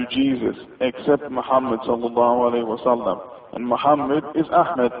came after Jesus except Muhammad sallallahu alayhi wa sallam. And Muhammad is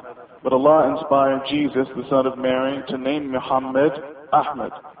Ahmad, but Allah inspired Jesus, the son of Mary, to name Muhammad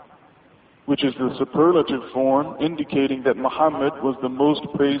Ahmad, which is the superlative form indicating that Muhammad was the most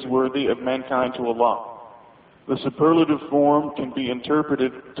praiseworthy of mankind to Allah. The superlative form can be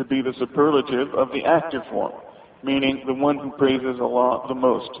interpreted to be the superlative of the active form, meaning the one who praises Allah the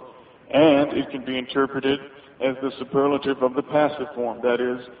most. And it can be interpreted as the superlative of the passive form, that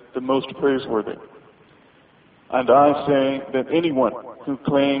is, the most praiseworthy. And I say that anyone who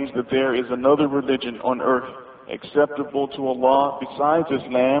claims that there is another religion on earth acceptable to Allah besides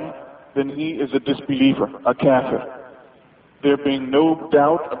Islam, then he is a disbeliever, a kafir. There being no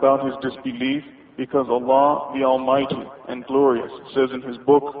doubt about his disbelief, because Allah, the Almighty and Glorious, says in His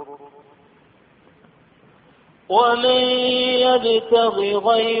book, وَمَنْ يَبْتَغِ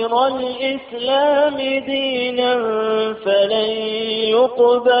غَيْرَ الْإِسْلَامِ دِينًا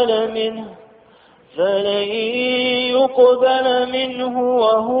فلن يقبل منه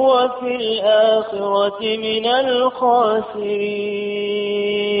وهو في الآخرة من الخاسرين.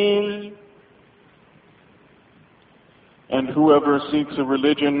 And whoever seeks a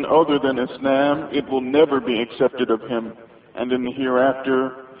religion other than Islam, it will never be accepted of him, and in the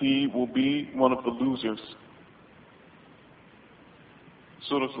hereafter he will be one of the losers.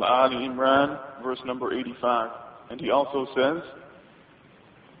 Surah Al-Ali Imran, verse number 85. And he also says,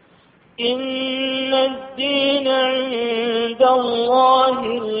 إِنَّ الدِّينَ عِندَ اللَّهِ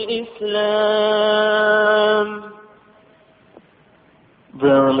الْإِسْلَامِ.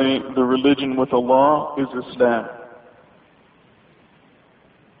 Verily, the religion with Allah is Islam.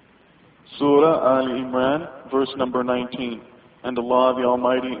 Surah Al-Imran, verse number 19. And Allah the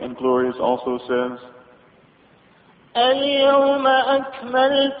Almighty and Glorious also says, اليوم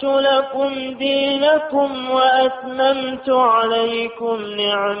أكملت لكم دينكم وأتممت عليكم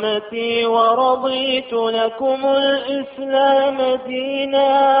نعمتي ورضيت لكم الإسلام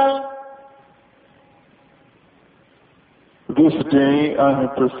دينا. This day I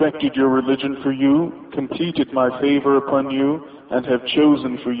have perfected your religion for you, completed my favor upon you, and have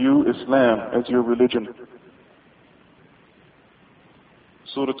chosen for you Islam as your religion.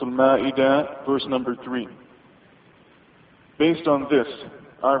 Surah Al-Ma'idah, verse number 3. Based on this,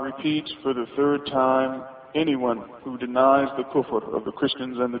 I repeat for the third time, anyone who denies the kufr of the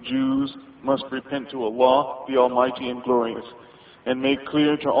Christians and the Jews must repent to Allah, the Almighty and Glorious, and make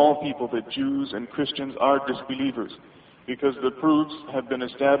clear to all people that Jews and Christians are disbelievers, because the proofs have been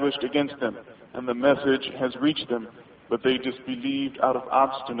established against them, and the message has reached them, but they disbelieved out of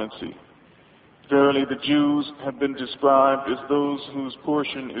obstinacy. Verily, the Jews have been described as those whose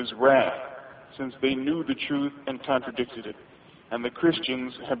portion is wrath, since they knew the truth and contradicted it. And the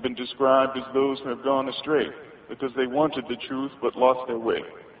Christians have been described as those who have gone astray, because they wanted the truth but lost their way.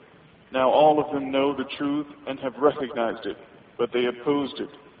 Now all of them know the truth and have recognized it, but they opposed it,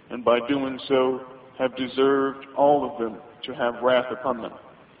 and by doing so have deserved, all of them, to have wrath upon them.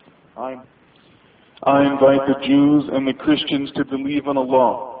 I invite the Jews and the Christians to believe in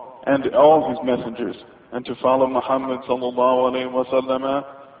Allah and all His messengers, and to follow Muhammad sallallahu alayhi wa sallam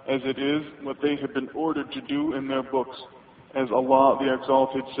as it is what they have been ordered to do in their books. As Allah the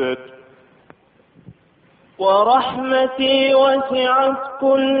Exalted said, ورحمتي وسعت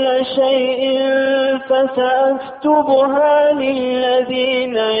كل شيء فسأكتبها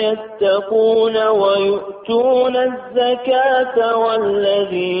للذين يتقون ويؤتون الزكاة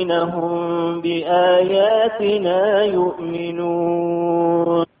والذين هم بآياتنا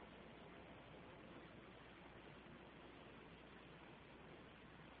يؤمنون.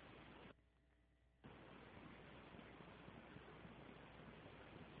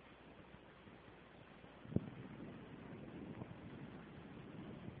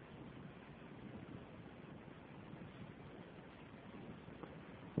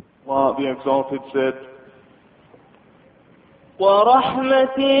 Allah the Exalted said,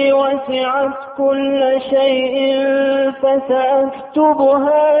 ورحمتي وسعت كل شيء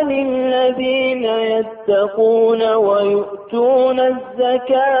فسأكتبها للذين يتقون ويؤتون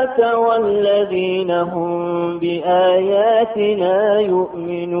الزكاة والذين هم بآياتنا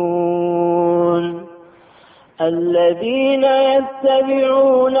يؤمنون. الذين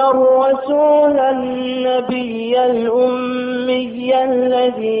يتبعون الرسول النبي الأمي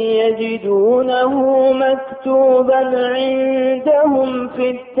الذي يجدونه مكتوبا عندهم في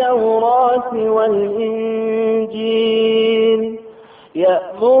التوراة والإنجيل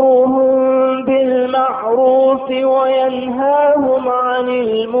يأمرهم بالمعروف وينهاهم عن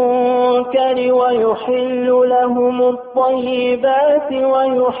المنكر ويحل لهم الطيبات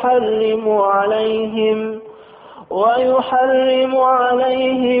ويحرم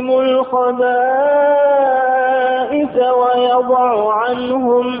عليهم الخبائث ويضع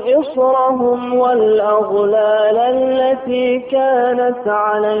عنهم إصرهم والأغلال التي كانت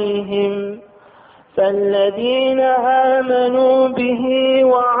عليهم. فالذين آمنوا به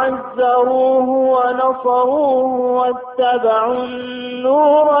وعزروه ونصروه واتبعوا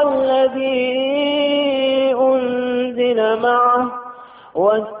النور الذي أنزل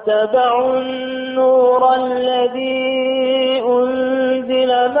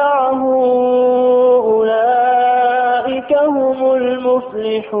معه أولئك هم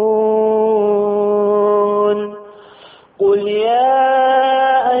المفلحون. قل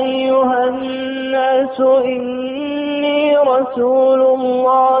يا أيها الناس إني رسول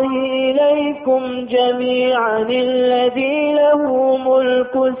الله إليكم جميعا الذي له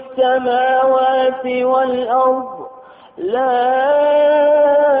ملك السماوات والأرض لا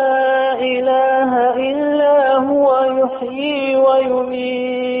إله إلا هو يحيي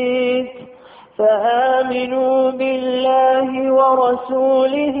ويميت. فآمنوا بالله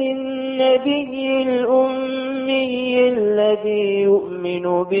ورسوله النبي الأمي الذي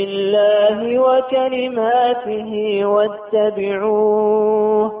يؤمن بالله وكلماته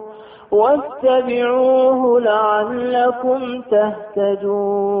واتبعوه لعلكم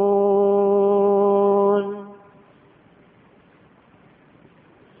تهتدون.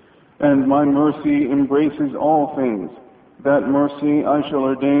 And my mercy embraces all things. That mercy I shall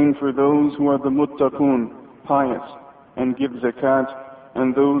ordain for those who are the muttaqun, pious, and give zakat,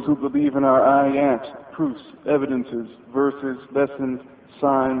 and those who believe in our ayat, proofs, evidences, verses, lessons,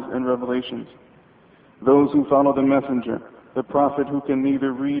 signs, and revelations. Those who follow the messenger, the prophet who can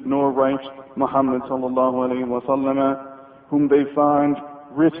neither read nor write, Muhammad sallallahu alayhi wa sallam, whom they find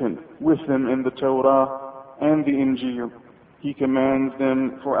written with them in the Torah and the Injil. He commands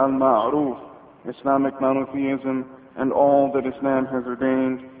them for al-ma'ruf, Islamic monotheism, and all that Islam has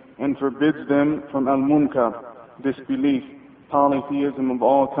ordained, and forbids them from al-munkar, disbelief, polytheism of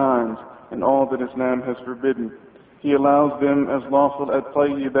all kinds, and all that Islam has forbidden. He allows them as lawful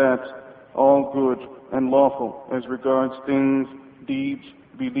at-tayyibat, all good and lawful as regards things, deeds,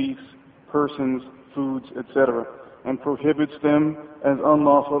 beliefs, persons, foods, etc., and prohibits them as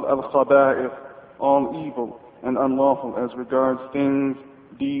unlawful al-khaba'ith, all evil and unlawful as regards things,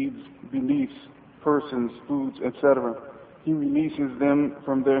 deeds, beliefs, persons, foods, etc. He releases them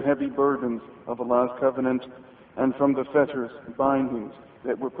from their heavy burdens of Allah's covenant and from the fetters, bindings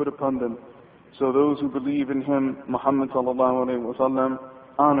that were put upon them. So those who believe in him, Muhammad sallallahu alayhi wa sallam,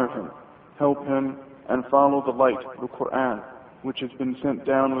 honor him, help him, and follow the light, the Quran, which has been sent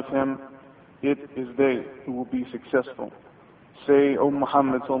down with him. It is they who will be successful. Say, O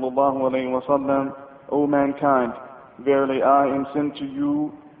Muhammad sallallahu alayhi wa sallam, O mankind, verily I am sent to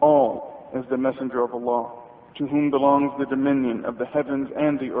you all as the messenger of Allah, to whom belongs the dominion of the heavens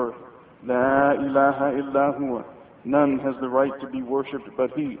and the earth. La ilaha illa huwa. None has the right to be worshipped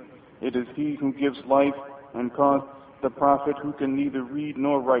but He. It is He who gives life and caused the Prophet who can neither read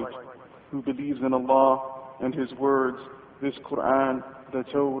nor write, who believes in Allah and His words, this Quran, the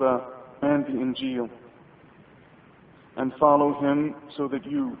Torah, and the Injil, and follow him so that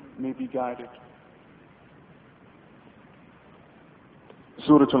you may be guided.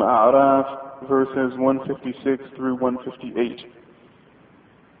 Surah Al-A'raf, verses 156 through 158.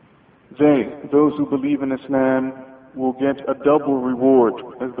 They, those who believe in Islam, will get a double reward.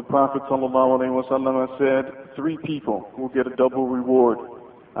 As the Prophet ﷺ said, 3 people will get a double reward.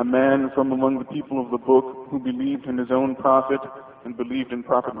 A man from among the people of the book who believed in his own prophet and believed in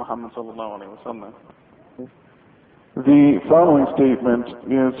Prophet Muhammad ﷺ. The following statement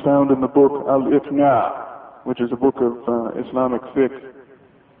is found in the book Al-Iqna', which is a book of Islamic fiqh,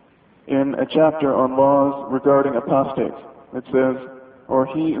 in a chapter on laws regarding apostates. It says, or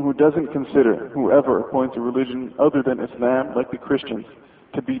he who doesn't consider whoever appoints a religion other than Islam, like the Christians,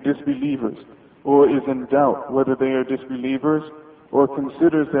 to be disbelievers, or is in doubt whether they are disbelievers, or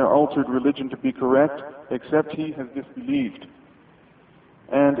considers their altered religion to be correct, except he has disbelieved.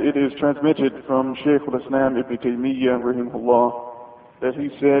 And it is transmitted from Shaykh al-Islam Ibn Taymiyyah, rahimahullah, that he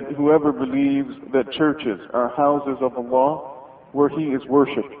said, whoever believes that churches are houses of Allah where He is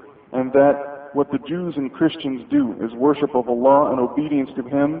worshipped, and that what the Jews and Christians do is worship of Allah and obedience to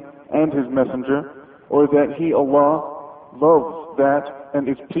Him and His Messenger, or that He, Allah, loves that and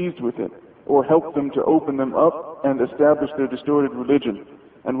is pleased with it, or help them to open them up and establish their distorted religion,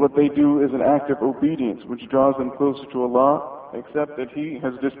 and what they do is an act of obedience which draws them closer to Allah, except that he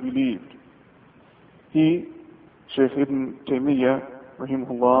has disbelieved. He, Shaykh Ibn Taymiyyah,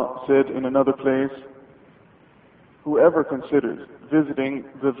 rahimahullah, said in another place, whoever considers visiting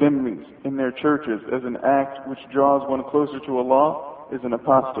the dhimmis in their churches as an act which draws one closer to Allah is an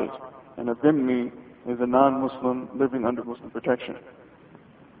apostate, and a dhimmi is a non-Muslim living under Muslim protection.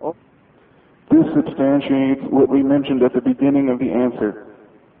 This substantiates what we mentioned at the beginning of the answer.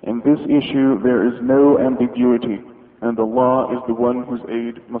 In this issue there is no ambiguity, and the law is the one whose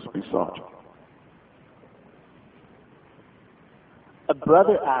aid must be sought. A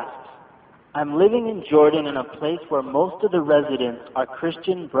brother asks, I'm living in Jordan in a place where most of the residents are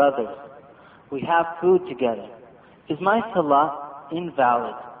Christian brothers. We have food together. Is my salah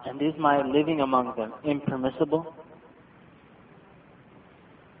invalid, and is my living among them impermissible?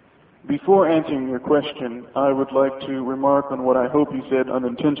 Before answering your question, I would like to remark on what I hope you said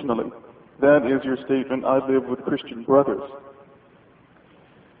unintentionally. That is your statement, I live with Christian brothers.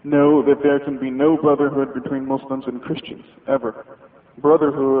 Know that there can be no brotherhood between Muslims and Christians, ever.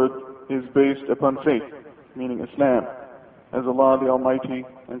 Brotherhood is based upon faith, meaning Islam. As Allah the Almighty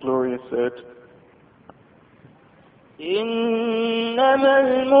and Glorious said, إنما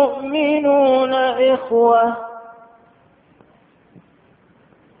المؤمنون إخوة.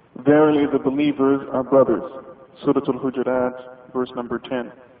 Verily the believers are brothers. Surah Al-Hujurat, verse number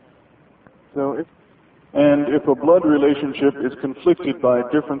 10. If a blood relationship is conflicted by a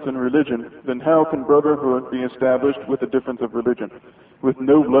difference in religion, then how can brotherhood be established with a difference of religion, with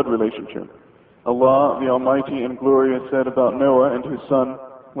no blood relationship? Allah, the Almighty and Glorious, said about Noah and his son,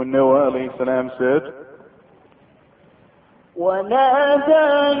 when Noah alayhi salam said,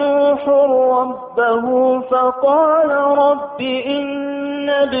 ونادى نوح ربه فقال رب إن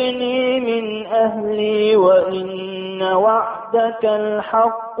ابني من أهلي وإن وعدك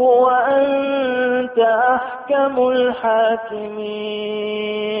الحق وأنت أحكم الحاكمين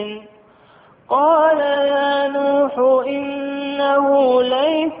قال يا نوح إنه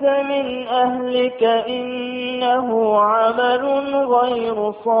ليس من أهلك إنه عمل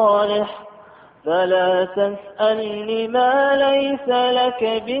غير صالح فلا تسألني ما ليس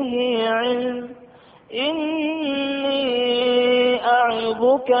لك به علم إني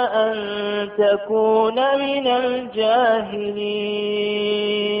أعظك أن تكون من الجاهلين.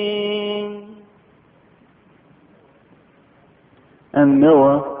 And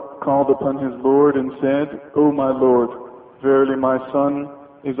Noah called upon his Lord and said, O my Lord, verily my son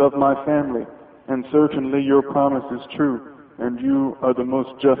is of my family, and certainly your promise is true, and you are the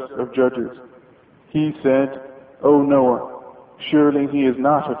most just of judges. He said, O Noah, surely he is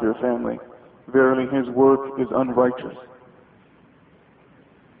not of your family. Verily his work is unrighteous.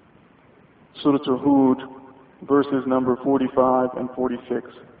 Surah Hud, verses number 45 and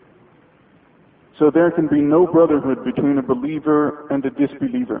 46. So there can be no brotherhood between a believer and a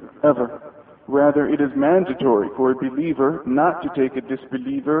disbeliever, ever. Rather, it is mandatory for a believer not to take a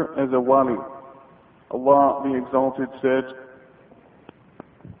disbeliever as a wali. Allah the Exalted said,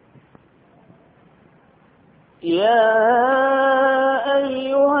 يا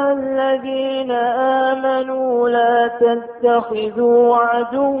أيها الذين آمنوا لا تتخذوا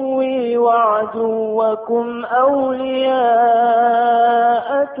عدوي وعدوكم أولياء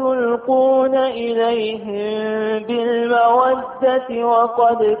تلقون إليهم بالمودة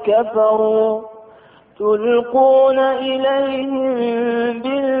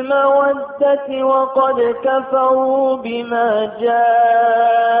وقد كفروا بما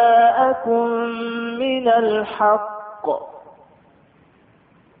جاءكم من الحق.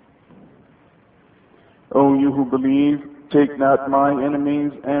 O you who believe, take not my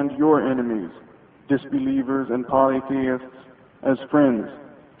enemies and your enemies, disbelievers and polytheists, as friends,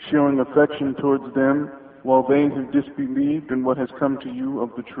 showing affection towards them, while they have disbelieved in what has come to you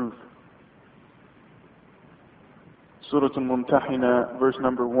of the truth. Surah Al-Mumtahina, verse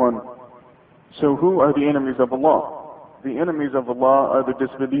number 1. So who are the enemies of Allah? The enemies of Allah are the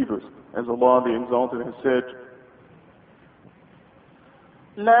disbelievers, as Allah the Exalted has said,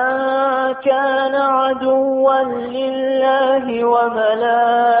 ما كان عدوا لله وملائكته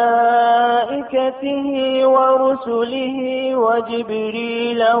ورسله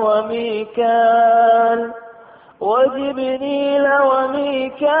وجبريل وميكال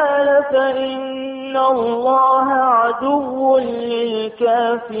فإن الله عدو للكافرين.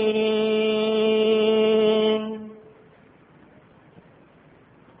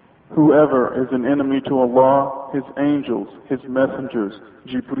 Whoever is an enemy to Allah, His angels, His messengers,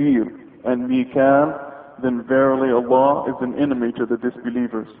 Jibreel and Mikal, then verily Allah is an enemy to the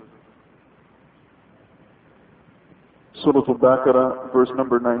disbelievers. Surah Al-Baqarah, verse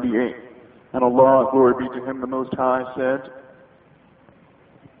number 98. And Allah, glory be to Him the Most High, said,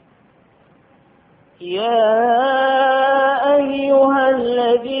 يا أيها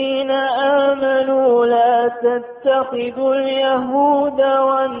الذين آمنوا لا تتخذوا اليهود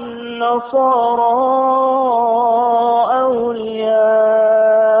والنصارى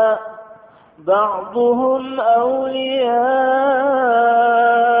أولياء بعضهم أولياء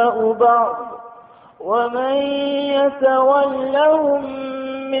بعض ومن يتولهم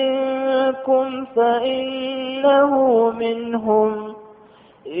منكم فإنه منهم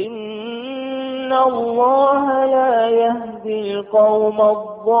إن الله لا يهدي القوم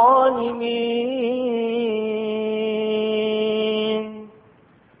الظالمين.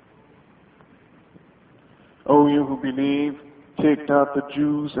 O you who believe, take not the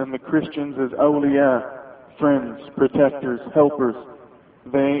Jews and the Christians as awliya, friends, protectors, helpers.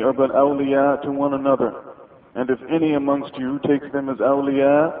 They are but awliya to one another. And if any amongst you takes them as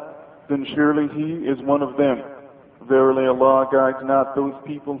awliya, then surely he is one of them. Verily Allah guides not those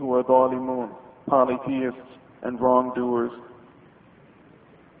people who are dhalimun, polytheists and wrongdoers.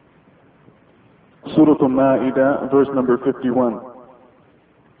 Surah Al-Ma'idah, verse number 51.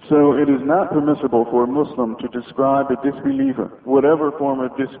 So it is not permissible for a Muslim to describe a disbeliever, whatever form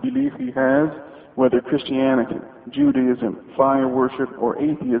of disbelief he has, whether Christianity, Judaism, fire worship, or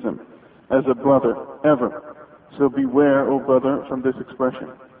atheism, as a brother, ever. So beware, O brother, from this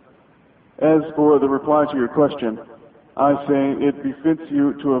expression. As for the reply to your question, I say it befits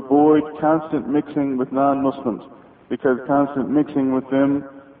you to avoid constant mixing with non-Muslims, because constant mixing with them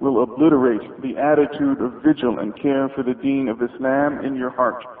will obliterate the attitude of vigil and care for the deen of Islam in your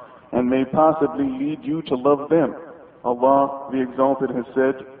heart, and may possibly lead you to love them. Allah the Exalted has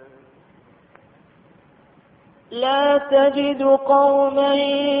said, لا تجد قوما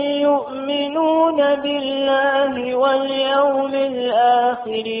يؤمنون بالله واليوم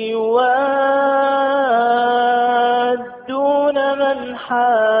الآخر يوادون من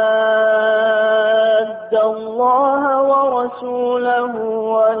حاد الله ورسوله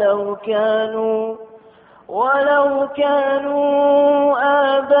ولو كانوا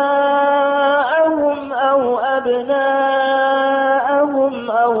آباءهم أو أبناءهم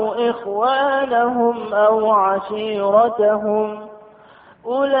أو إخوانهم أو عشيرتهم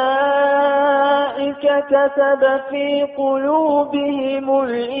أولئك كتب في قلوبهم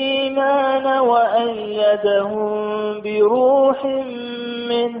الإيمان وأيدهم بروح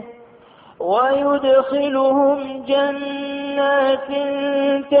منه ويدخلهم جنات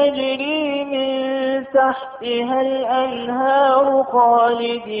تجري من تحتها الأنهار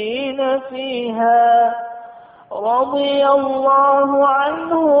خالدين فيها رضي الله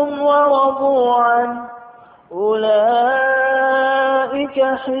عنهم ورضوا عنه أولئك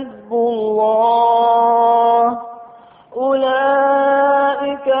حزب الله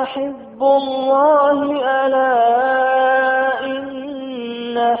ألا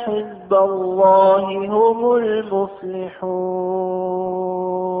إن حزب الله هم المفلحون.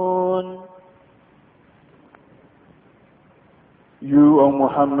 You, O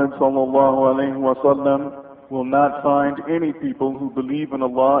Muhammad sallallahu alayhi wa sallam, will not find any people who believe in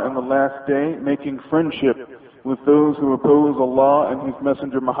Allah and the last day making friendship with those who oppose Allah and His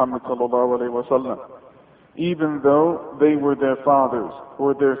Messenger Muhammad sallallahu alayhi wa sallam, even though they were their fathers,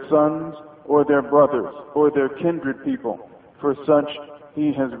 or their sons, or their brothers, or their kindred people. For such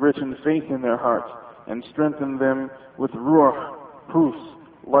He has written faith in their hearts and strengthened them with ruh, proofs,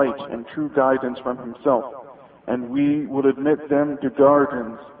 light, and true guidance from Himself. And we will admit them to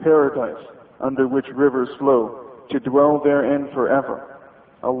gardens, paradise, under which rivers flow, to dwell therein forever.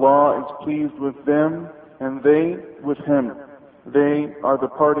 Allah is pleased with them, and they with Him. They are the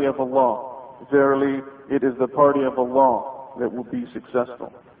party of Allah. Verily, it is the party of Allah that will be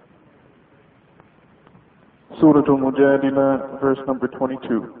successful. Surah Al-Mujadila, verse number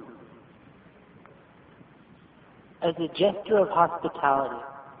 22. As a gesture of hospitality,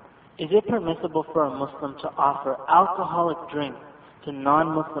 is it permissible for a Muslim to offer alcoholic drinks to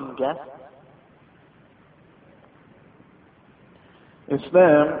non-Muslim guests?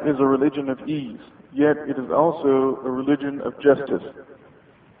 Islam is a religion of ease, yet it is also a religion of justice.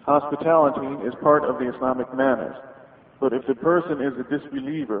 Hospitality is part of the Islamic manners, but if the person is a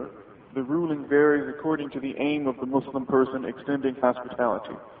disbeliever, the ruling varies according to the aim of the Muslim person extending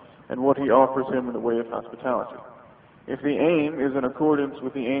hospitality and what he offers him in the way of hospitality. If the aim is in accordance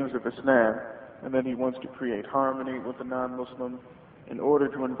with the aims of Islam, and then he wants to create harmony with the non-Muslim in order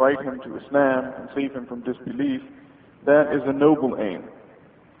to invite him to Islam and save him from disbelief, that is a noble aim.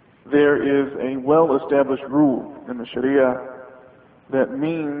 There is a well-established rule in the Sharia that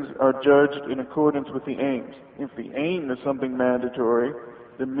means are judged in accordance with the aims. If the aim is something mandatory,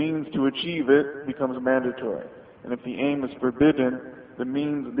 the means to achieve it becomes mandatory. And if the aim is forbidden, the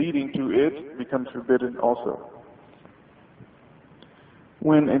means leading to it becomes forbidden also.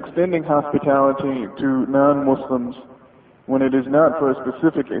 When extending hospitality to non-Muslims, when it is not for a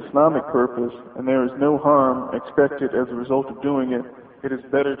specific Islamic purpose and there is no harm expected as a result of doing it, it is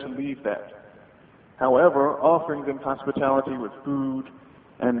better to leave that. However, offering them hospitality with food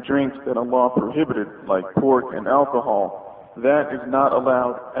and drinks that Allah prohibited, like pork and alcohol, that is not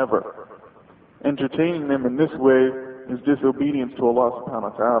allowed ever. Entertaining them in this way is disobedience to Allah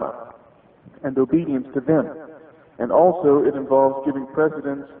subhanahu wa ta'ala and obedience to them. And also it involves giving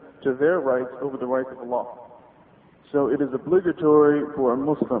precedence to their rights over the rights of Allah. So it is obligatory for a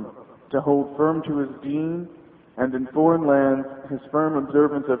Muslim to hold firm to his deen, and in foreign lands his firm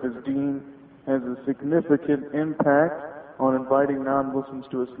observance of his deen has a significant impact on inviting non-Muslims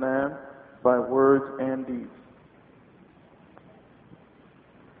to Islam by words and deeds.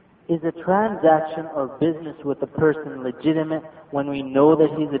 Is a transaction or business with a person legitimate when we know that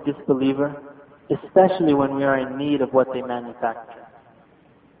he's a disbeliever, especially when we are in need of what they manufacture?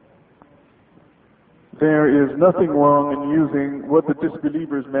 There is nothing wrong in using what the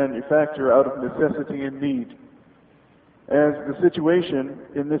disbelievers manufacture out of necessity and need. As the situation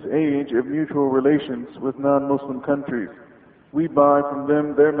in this age of mutual relations with non-Muslim countries, we buy from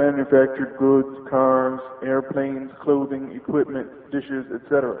them their manufactured goods, cars, airplanes, clothing, equipment, dishes,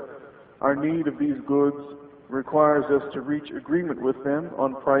 etc. Our need of these goods requires us to reach agreement with them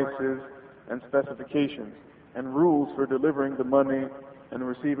on prices and specifications and rules for delivering the money and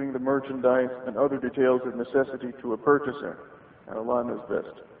receiving the merchandise and other details of necessity to a purchaser. And Allah knows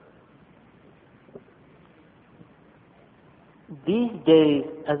best. These days,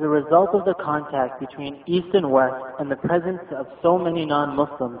 as a result of the contact between East and West and the presence of so many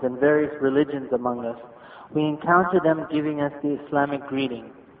non-Muslims and various religions among us, we encounter them giving us the Islamic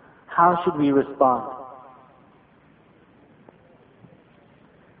greeting. How should we respond?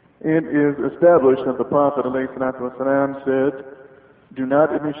 It is established that the Prophet ﷺ said, "Do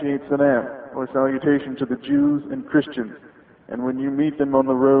not initiate salam or salutation to the Jews and Christians, and when you meet them on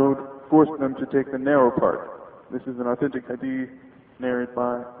the road, force them to take the narrow part." This is an authentic hadith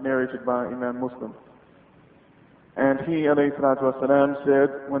narrated by Imam Muslim. And he ﷺ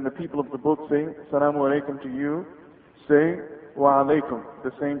said, when the people of the book say, "Salamu alaykum" to you, say, "Wa alaykum,"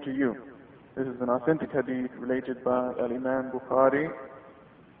 the same to you. This is an authentic hadith related by Al-Imam Bukhari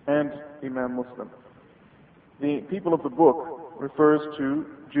and Imam Muslim. The people of the book refers to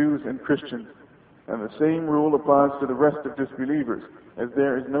Jews and Christians, and the same rule applies to the rest of disbelievers, as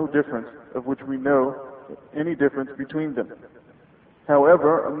there is no difference of which we know any difference between them.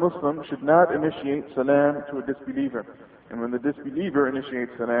 However, a Muslim should not initiate salam to a disbeliever, and when the disbeliever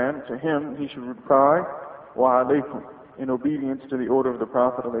initiates salam to him, he should reply, "Wa alaykum," in obedience to the order of the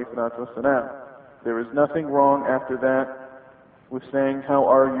Prophet ﷺ. There is nothing wrong after that with saying, "How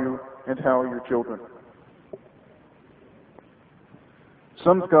are you?" and "How are your children?"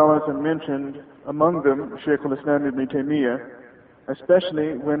 Some scholars have mentioned, among them Shaykh al-Islam ibn Taymiyyah,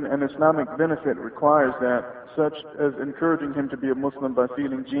 especially when an Islamic benefit requires that, such as encouraging him to be a Muslim by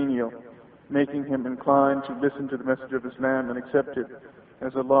feeling genial, making him inclined to listen to the message of Islam and accept it.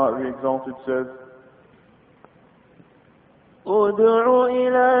 As Allah the Exalted says, ادع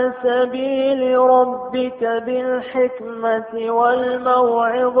إلى سبيل ربك بالحكمة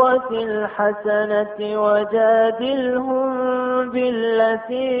والموعظة الحسنة وجادلهم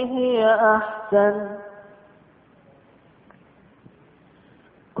بالتي هي أحسن.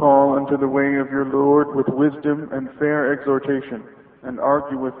 Call unto the way of your Lord with wisdom and fair exhortation, and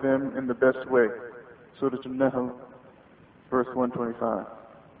argue with them in the best way. Surah An-Nahl, verse 125.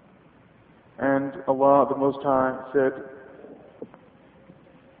 And Allah the Most High said,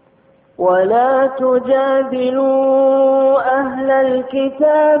 ولا تجادلوا أهل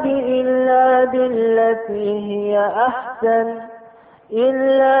الكتاب إلا بالتي هي أحسن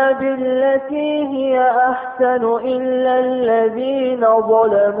إلا الذين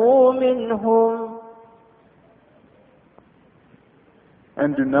ظلموا منهم.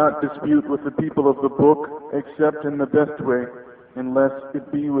 And do not dispute with the people of the book except in the best way, unless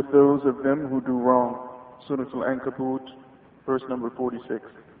it be with those of them who do wrong. Surah Al-Ankabut, verse number 46.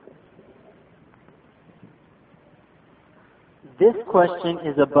 This question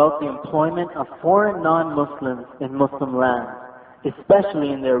is about the employment of foreign non-Muslims in Muslim lands,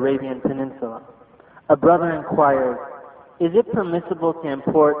 especially in the Arabian Peninsula. A brother inquired, is it permissible to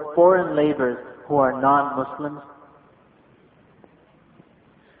import foreign laborers who are non-Muslims?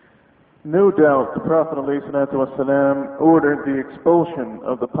 No doubt the Prophet ﷺ ordered the expulsion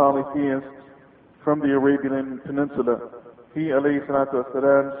of the polytheists from the Arabian Peninsula. He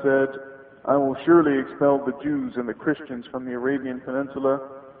ﷺ said, "I will surely expel the Jews and the Christians from the Arabian Peninsula,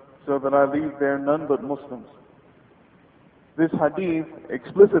 so that I leave there none but Muslims." This hadith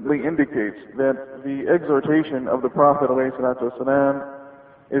explicitly indicates that the exhortation of the Prophet ﷺ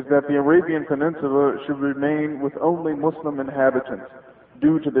is that the Arabian Peninsula should remain with only Muslim inhabitants,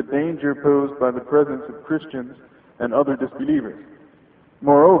 due to the danger posed by the presence of Christians and other disbelievers.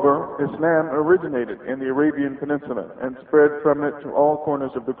 Moreover, Islam originated in the Arabian Peninsula and spread from it to all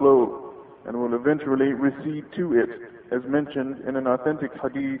corners of the globe, and will eventually recede to it, as mentioned in an authentic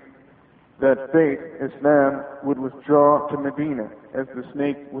hadith, that faith, Islam, would withdraw to Medina as the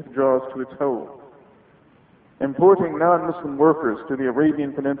snake withdraws to its hole. Importing non-Muslim workers to the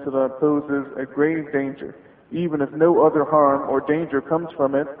Arabian Peninsula poses a grave danger. Even if no other harm or danger comes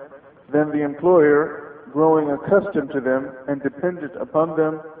from it, then the employer growing accustomed to them and dependent upon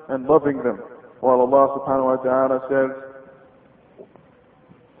them and loving them. While Allah subhanahu wa ta'ala says,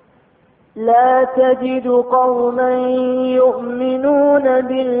 لا تجد قوما يؤمنون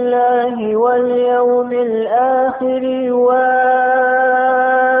بالله واليوم الآخر يوادون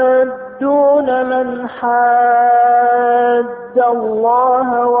من حاد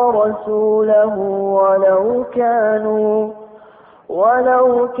الله ورسوله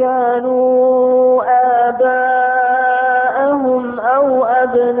ولو كانوا آباءهم أو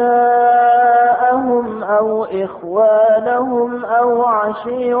أبناءهم أو إخوانهم أو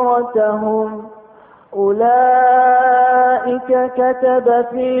عشيرتهم أولئك كتب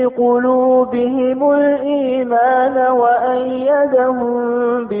في قلوبهم الإيمان وأيدهم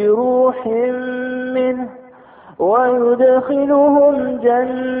بروح منه ويدخلهم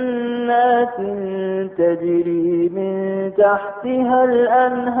جنات تجري من تحتها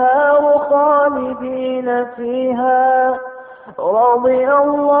الأنهار خالدين فيها رضي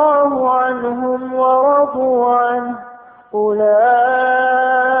الله عنهم ورضوا عنه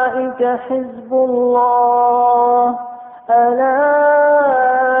أولئك حزب الله ألا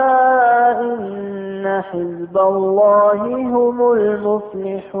إن حزب الله هم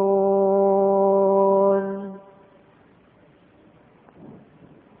المفلحون.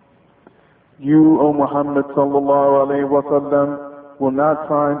 You, O Muhammad sallallahu alayhi wa sallam, will not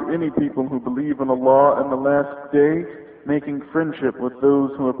find any people who believe in Allah and the last day making friendship with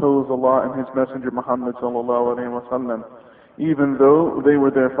those who oppose Allah and His Messenger Muhammad sallallahu alayhi wa sallam, even though they were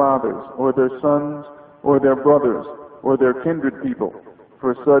their fathers, or their sons, or their brothers, or their kindred people.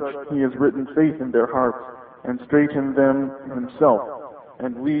 For such He has written faith in their hearts and straightened them Himself,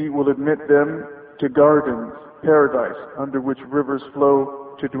 and we will admit them to gardens, paradise, under which rivers flow,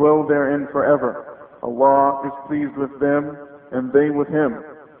 to dwell therein forever. Allah is pleased with them, and they with Him.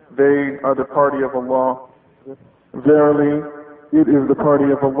 They are the party of Allah. Verily, it is the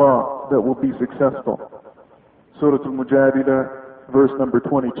party of Allah that will be successful. Surah Al-Mujadilah, verse number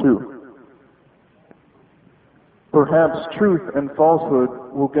 22. Perhaps truth and falsehood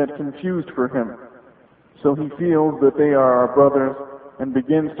will get confused for him, so he feels that they are our brothers and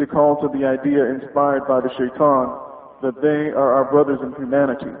begins to call to the idea inspired by the shaitan that they are our brothers in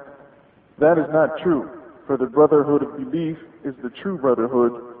humanity. That is not true, for the brotherhood of belief is the true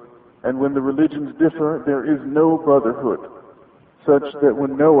brotherhood, and when the religions differ, there is no brotherhood, such that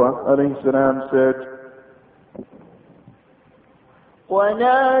when Noah alayhi salam said,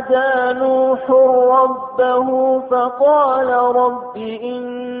 ونادى نوح ربه فقال رب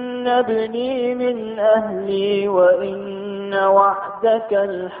إن ابني من أهلي وإن وعدك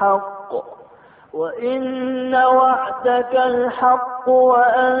الحق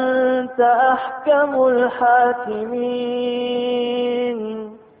وأنت أحكم الحاكمين.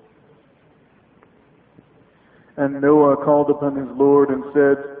 And Noah called upon his Lord and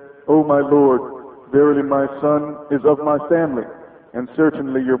said, O my Lord, verily my son is of my family, and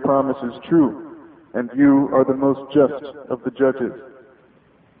certainly your promise is true, and you are the most just of the judges.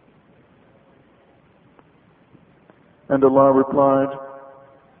 And Allah replied,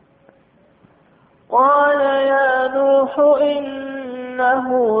 قال يا نوح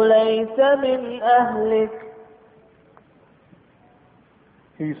إنه ليس من أهلك.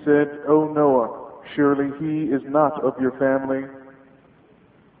 He said, O Noah, surely he is not of your family.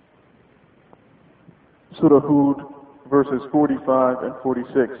 Surah Hud, verses 45 and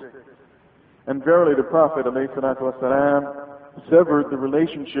 46. And verily the Prophet ﷺ severed the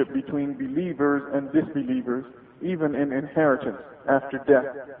relationship between believers and disbelievers, even in inheritance after death.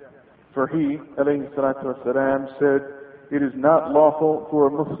 For he ﷺ said, it is not lawful for a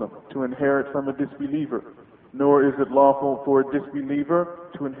Muslim to inherit from a disbeliever, nor is it lawful for a disbeliever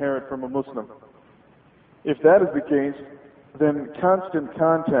to inherit from a Muslim. If that is the case, then constant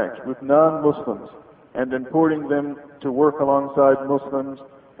contact with non-Muslims and importing them to work alongside Muslims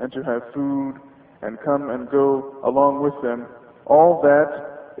and to have food and come and go along with them, all that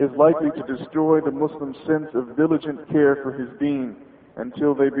is likely to destroy the Muslim's sense of diligent care for his deen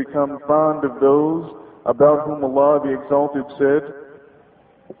until they become fond of those about whom Allah the Exalted said,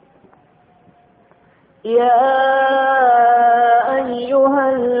 يا أيها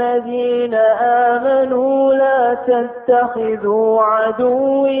الذين آمنوا لا تتخذوا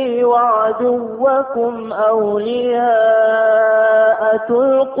عدوي وعدوكم أولياء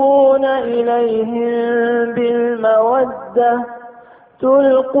تلقون إليهم بالمودة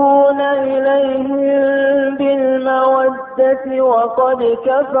وقد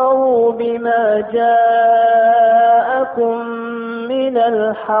كفروا بما جاءكم من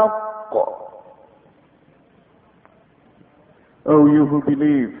الحق. O you who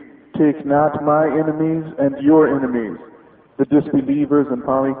believe, take not my enemies and your enemies, the disbelievers and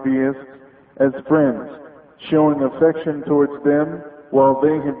polytheists, as friends, showing affection towards them while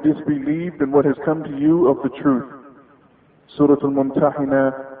they have disbelieved in what has come to you of the truth. Surah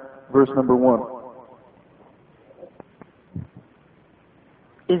Al-Mumtahina, verse number 1.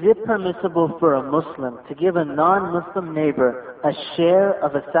 Is it permissible for a Muslim to give a non-Muslim neighbor a share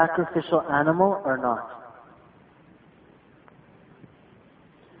of a sacrificial animal or not?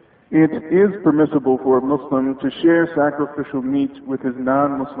 It is permissible for a Muslim to share sacrificial meat with his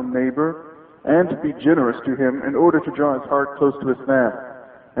non-Muslim neighbor and to be generous to him in order to draw his heart close to Islam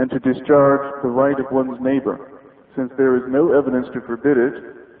and to discharge the right of one's neighbor, since there is no evidence to forbid it,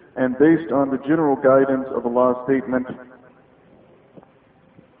 and based on the general guidance of Allah's statement,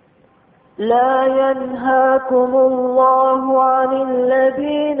 لا ينهاكم الله عن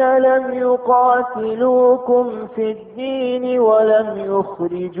الذين لم يقاتلوكم في الدين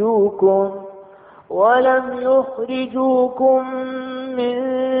ولم يخرجوكم من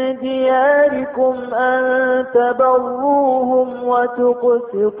دياركم أن تبروهم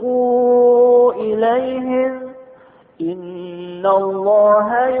وتقسطوا إليهم إن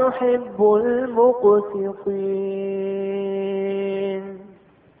الله يحب المقسطين.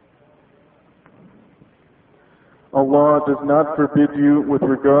 Allah does not forbid you with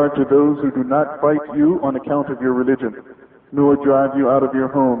regard to those who do not fight you on account of your religion, nor drive you out of your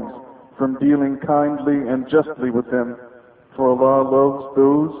homes, from dealing kindly and justly with them, for Allah loves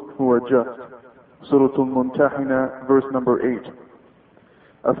those who are just. Surah Al-Mumtahina, verse number 8.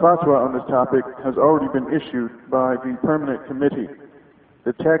 A fatwa on this topic has already been issued by the Permanent Committee,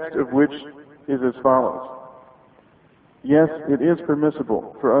 the text of which is as follows. Yes, it is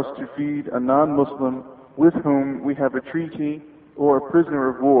permissible for us to feed a non-Muslim with whom we have a treaty or a prisoner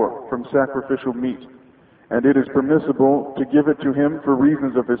of war from sacrificial meat, and it is permissible to give it to him for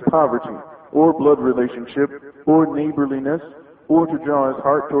reasons of his poverty, or blood relationship, or neighborliness, or to draw his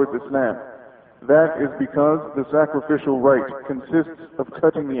heart towards Islam. That is because the sacrificial rite consists of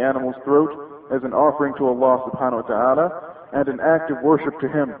cutting the animal's throat as an offering to Allah subhanahu wa ta'ala and an act of worship to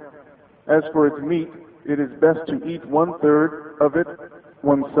him. As for its meat, it is best to eat 1/3 of it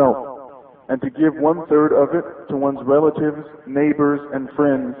oneself, and to give 1/3 of it to one's relatives, neighbors, and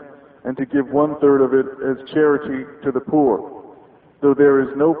friends, and to give 1/3 of it as charity to the poor, though there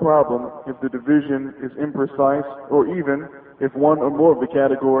is no problem if the division is imprecise, or even if one or more of the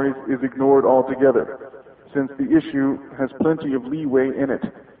categories is ignored altogether, since the issue has plenty of leeway in it.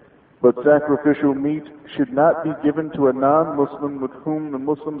 But sacrificial meat should not be given to a non-Muslim with whom the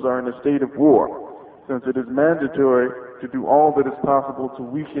Muslims are in a state of war, since it is mandatory to do all that is possible to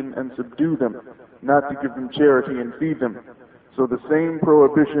weaken and subdue them, not to give them charity and feed them. So the same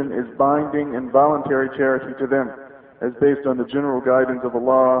prohibition is binding and voluntary charity to them, as based on the general guidance of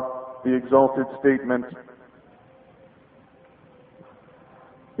Allah, the exalted statement,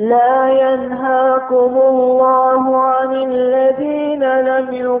 لا ينهاكم الله عن الذين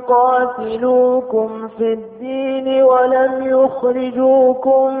لم يقاتلوكم في الدين ولم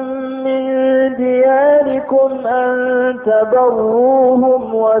يخرجوكم من دياركم أن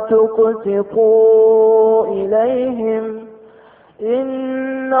تبروهم وتقسطوا إليهم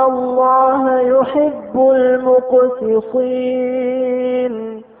إن الله يحب المقسطين.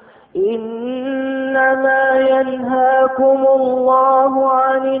 إنما ينهاكم الله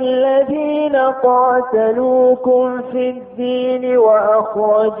عن الذين قاتلوكم في الدين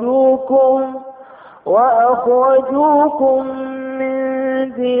وأخرجوكم من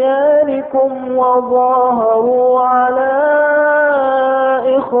دياركم وظاهروا على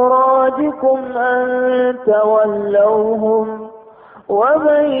إخراجكم أن تولوهم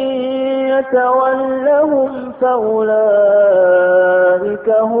ومن يتولهم فأولئك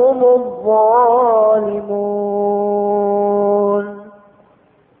هم الظالمون.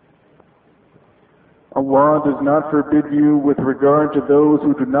 Allah does not forbid you with regard to those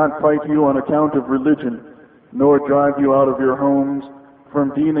who do not fight you on account of religion, nor drive you out of your homes, from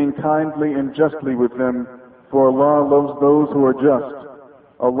dealing kindly and justly with them, for Allah loves those who are just.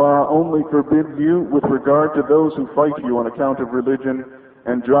 Allah only forbids you with regard to those who fight you on account of religion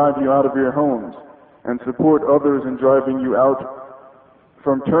and drive you out of your homes, and support others in driving you out,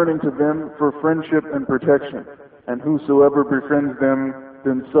 from turning to them for friendship and protection. And whosoever befriends them,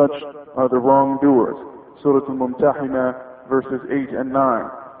 then such are the wrongdoers. Surah Al-Mumtahina, verses 8 and 9.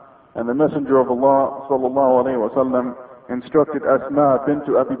 And the Messenger of Allah sallallahu alayhi wa sallam instructed Asma bint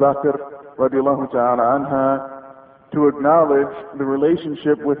Abi Bakr radiallahu ta'ala anha to acknowledge the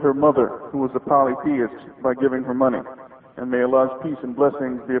relationship with her mother, who was a polytheist, by giving her money. And may Allah's peace and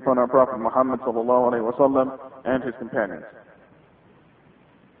blessings be upon our Prophet Muhammad sallallahu alayhi wa sallam and his companions.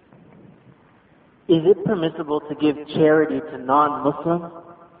 Is it permissible to give charity to non-Muslims?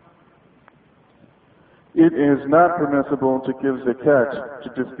 It is not permissible to give zakat to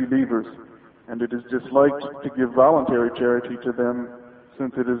disbelievers, and it is disliked to give voluntary charity to them,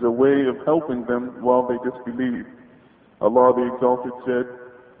 since it is a way of helping them while they disbelieve. Allah the Exalted said,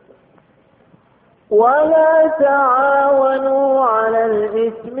 وَلَا تَعَاوَنُوا عَلَى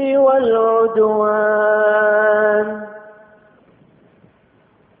الْإِثْمِ وَالْعُدْوَانِ.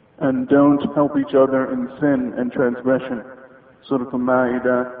 And don't help each other in sin and transgression. Surah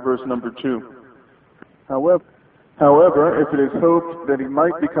Al-Ma'idah, verse number 2. However, if it is hoped that he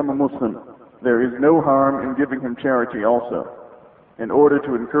might become a Muslim, there is no harm in giving him charity also, in order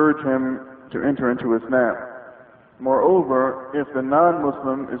to encourage him to enter into Islam. Moreover, if the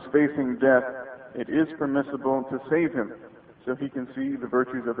non-Muslim is facing death, it is permissible to save him so he can see the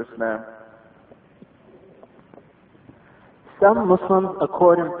virtues of Islam. Some Muslims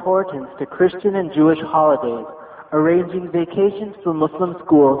accord importance to Christian and Jewish holidays, arranging vacations for Muslim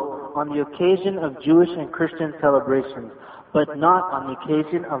schools on the occasion of Jewish and Christian celebrations, but not on the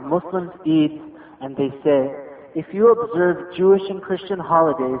occasion of Muslims' Eids, and they say, if you observe Jewish and Christian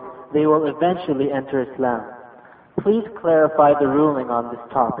holidays, they will eventually enter Islam. Please clarify the ruling on this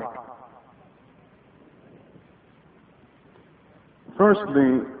topic.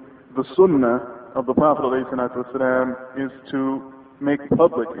 Firstly, the Sunnah of the Prophet ﷺ is to make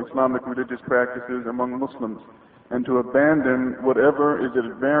public Islamic religious practices among Muslims and to abandon whatever is at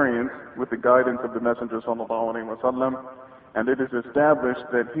variance with the guidance of the Messenger ﷺ. And it is established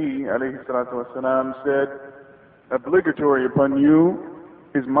that he ﷺ said, obligatory upon you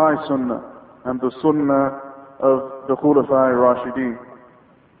is my Sunnah and the Sunnah of the Khulafai Rashidin.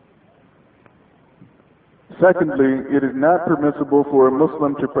 Secondly, it is not permissible for a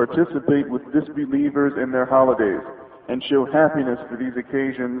Muslim to participate with disbelievers in their holidays and show happiness for these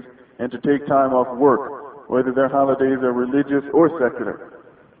occasions and to take time off work, whether their holidays are religious or secular.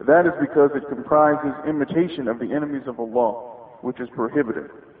 That is because it comprises imitation of the enemies of Allah, which is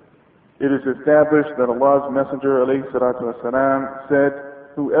prohibited. It is established that Allah's Messenger ﷺ said,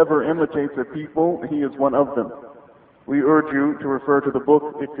 whoever imitates a people, he is one of them. We urge you to refer to the book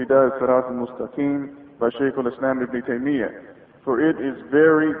Iqtida al-Sirat al-Mustaqim by Shaykh al-Islam ibn Taymiyyah, for it is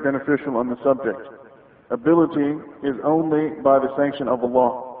very beneficial on the subject. Ability is only by the sanction of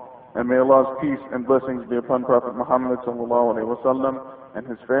Allah, and may Allah's peace and blessings be upon Prophet Muhammad ﷺ and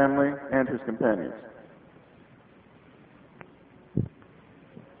his family and his companions.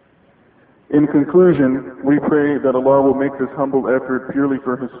 In conclusion, we pray that Allah will make this humble effort purely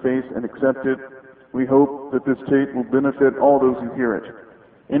for His face and accept it. We hope that this tape will benefit all those who hear it.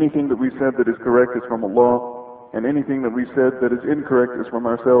 Anything that we said that is correct is from Allah, and anything that we said that is incorrect is from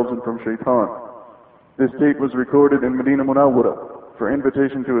ourselves and from Shaitan. This tape was recorded in Medina Munawwara for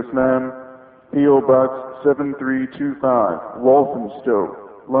Invitation to Islam, P.O. Box 7325, Walthamstow,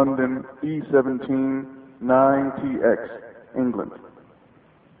 London, E17 9TX, England.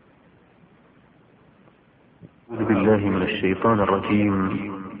 أعوذ بالله من الشيطان الرجيم.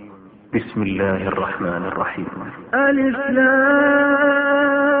 بسم الله الرحمن الرحيم. ألف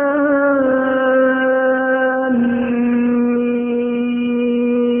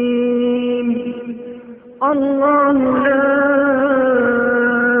الله لا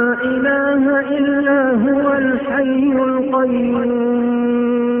إله إلا هو الحي القيوم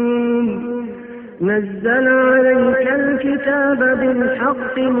نزل عليك الكتاب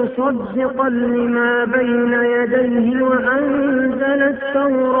بالحق مصدقا لما بين يديه وأنزل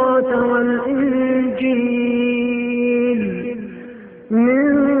التوراة والإنجيل من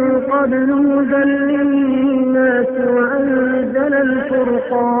قبل هدى للناس وأنزل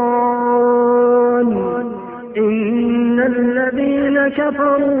الفرقان إن الذين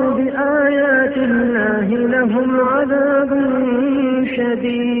كفروا بآيات الله لهم عذاب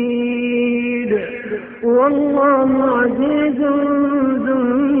شديد والله عزيز ذو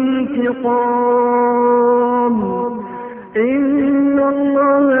انتقام إن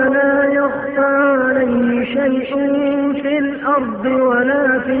الله لا يخفى عليه شيء في الأرض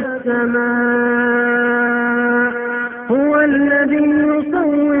ولا في السماء هو الذي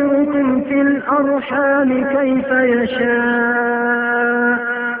يصوركم في الأرحام كيف يشاء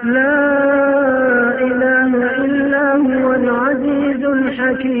لا إله إلا هو العزيز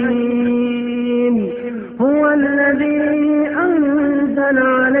الحكيم هو الذي أنزل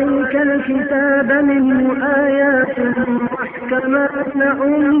عليك الكتاب منه آيات محكمات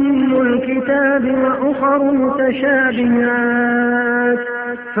أم الكتاب وأخر متشابهات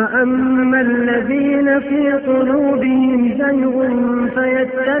فأما الذين في قلوبهم زيغ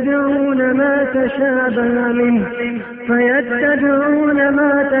فيتبعون ما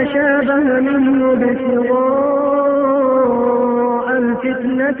تشابه منه ابتغاء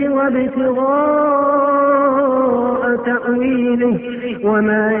الفتنة وابتغاء تأويله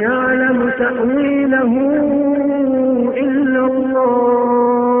وما يعلم تأويله إلا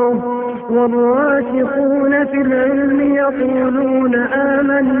الله والراسخون في العلم يقولون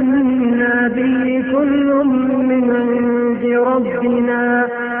آمنا به كل من عند ربنا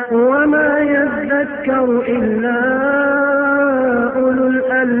وما يذكر إلا أولو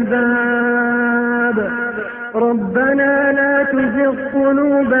الألباب ربنا لا تزغ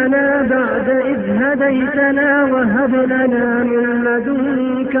قلوبنا بعد إذ هديتنا وهب لنا من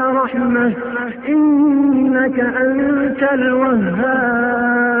لدنك رحمة إنك أنت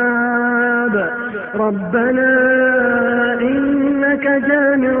الوهاب ربنا إنك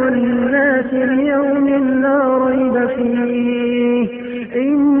جامع الناس ليوم لا ريب فيه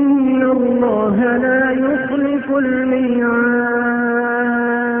إن الله لا يخلف الميعاد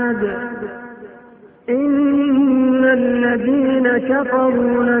إن الذين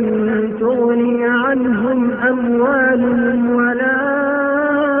كفروا لن تغني عنهم أموالهم ولا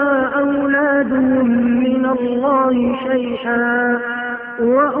أولادهم من الله شيئا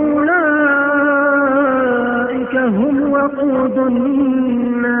وأولئك هم وقود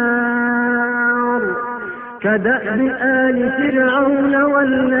النار كدأب آل فرعون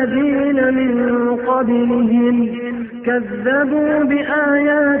والذين من قبلهم كذبوا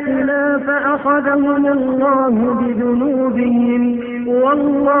بآياتنا فأخذهم الله بذنوبهم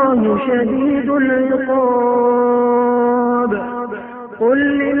والله شديد العقاب قل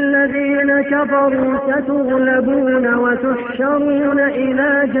للذين كفروا ستغلبون وتحشرون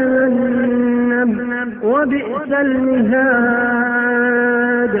إلى جهنم وبئس المهاد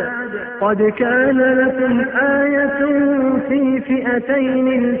قد كان لكم آية في فئتين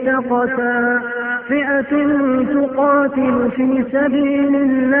التقتا فئة تقاتل في سبيل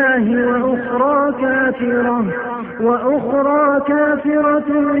الله وأخرى كافرة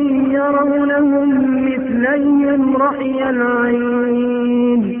يرونهم مثليهم رأي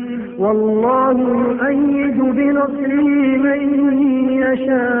العين والله يؤيد بنصره من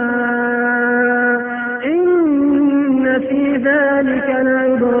يشاء إن في ذلك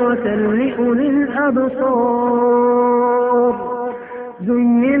لعبرة لأولي الأبصار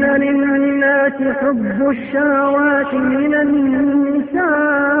زين للناس حب الشهوات من النساء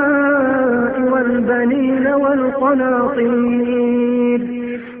والبنين والقناطير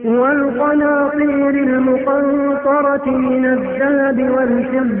المقنطرة من الذهب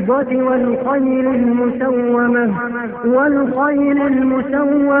والفضة والخيل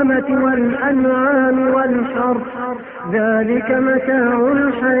المسومة والأنعام والحرث ذلك متاع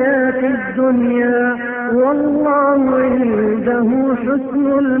الحياة الدنيا والله عنده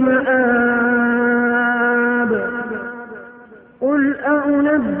حسن المآب قل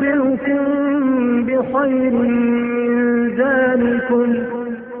أنبئكم بخير من ذلكم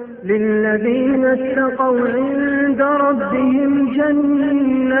للذين اتقوا عند ربهم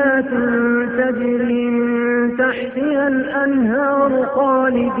جنات تجري من تحتها الأنهار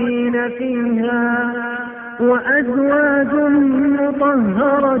خالدين فيها وأزواج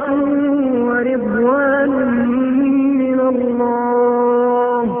مطهرة ورضوان من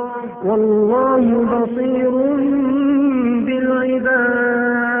الله والله بصير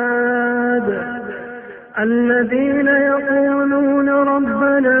بالعباد الذين يقولون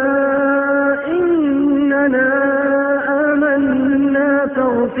ربنا إننا آمنا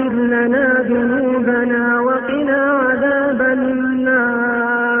فاغفر لنا ذنوبنا وقنا عذاب النار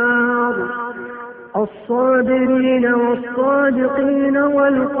الصابرين والصادقين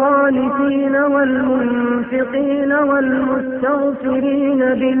والقانتين والمنفقين والمستغفرين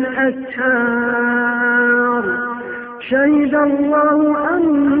بالأسحار شهد الله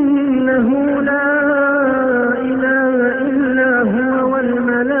أنه لا إله إلا هو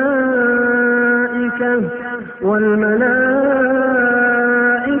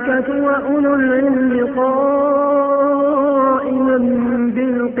والملائكة وأولو العلم قائما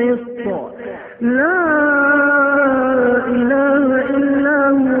بالقسط لا إله إلا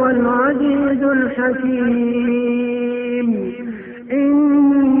هو العزيز الحكيم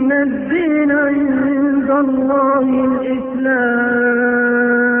إن الدين عند الله الإسلام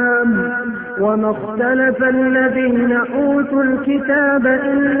وما اختلف الذين أوتوا الكتاب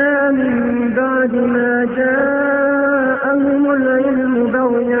إلا من بعد ما جاءهم العلم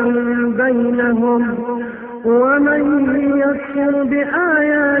بغيا بينهم ومن يكفر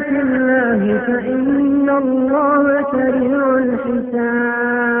بآيات الله فإن الله سريع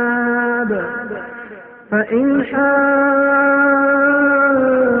الحساب فإن حاجوك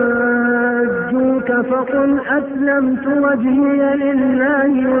فقل أسلمت وجهي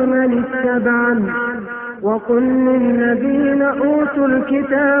لله ومن اتبعني وقل للذين أوتوا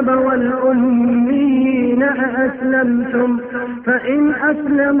الكتاب والأميين أأسلمتم فإن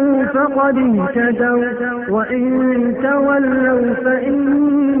أسلموا فقد اهتدوا وإن تولوا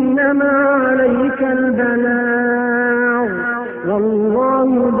فإنما عليك البلاغ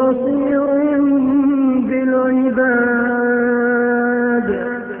والله بصير بالعباد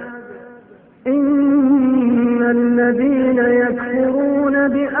إن الذين يكفرون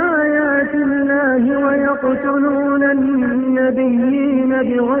بآيات الله ويقتلون النبيين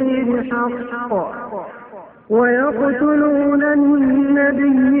بغير حق ويقتلون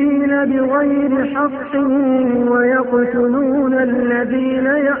النبيين بغير حق ويقتلون الذين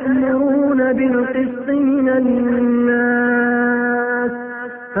يأمرون بالقسط من الناس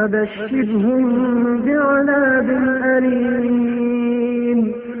فبشرهم بعذاب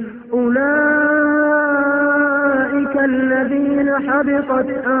أليم. أولئك الذين حبطت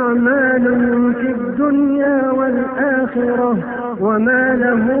أعمالهم في الدنيا والآخرة وما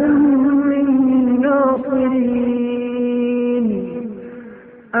لهم من ناصرين.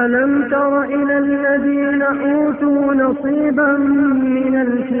 ألم تر إلى الذين أوتوا نصيبا من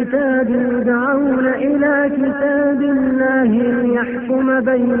الكتاب يدعون إلى كتاب الله ليحكم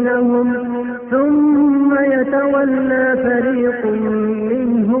بينهم ثم يتولى فريق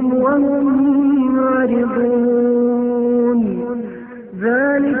منهم وهم معرضون.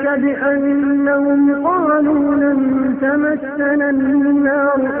 ذلك بأنهم قالوا لن تمسنا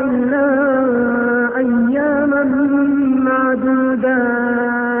النار إلا أياما معدودات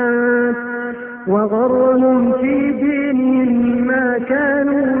وغرهم في دينهم ما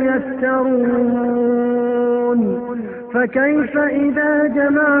كانوا يفترون. فكيف إذا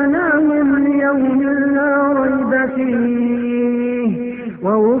جمعناهم ليوم لا ريب فيه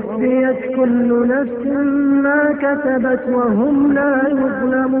ووفيت كل نفس ما كسبت وهم لا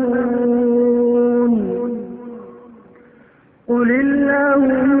يظلمون. قل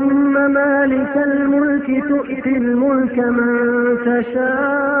اللهم مالك الملك تؤتي الملك من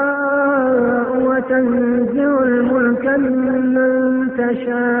تشاء وتنزع الملك ممن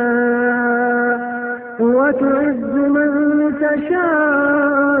تشاء وتعز من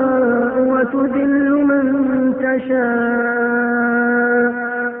تشاء وتذل من تشاء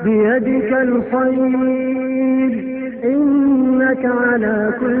بيدك الخير إنك على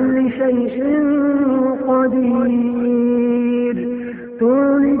كل شيء قدير.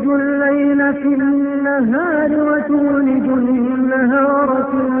 تولج الليل في النهار وتولج النهار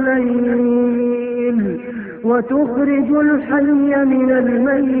في الليل وتخرج الحي من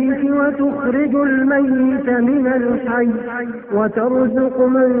الميت وتخرج الميت من الحي وترزق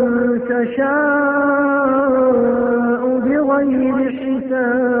من تشاء بغير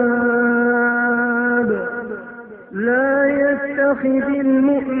حساب. لا يتخذ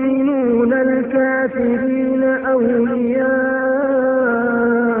المؤمنون الكافرين أولياء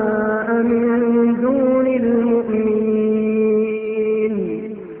من دون المؤمنين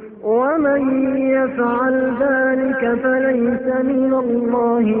ومن يفعل ذلك فليس من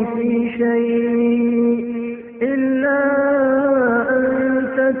الله في شيء إلا أن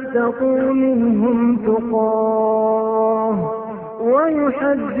تتقوا منهم تقاه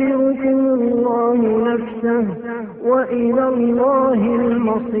ويحذركم الله نفسه وإلى الله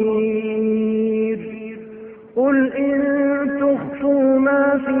المصير. قل إن تخفوا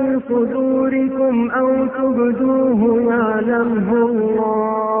ما في صدوركم أو تبدوه يعلمه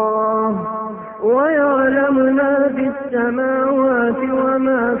الله ويعلم ما في السماوات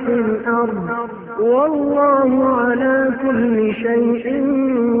وما في الأرض والله على كل شيء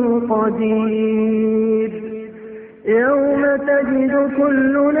قدير. يوم تجد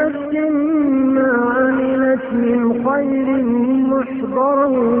كل نفس ما عملت من خير محضرا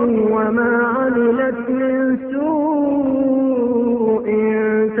وما عملت من سوء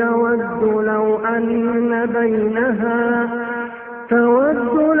تود لو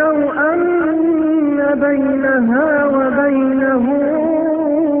أن بينها وبينه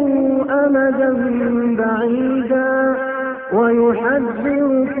أمدا بعيدا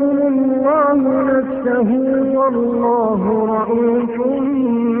ويحذركم الله نفسه والله رؤوف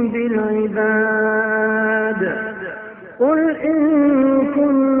بالعباد. قل إن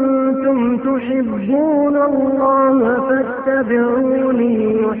كنتم تحبون الله فاتبعوني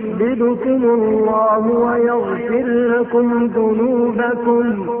يحببكم الله ويغفر لكم ذنوبكم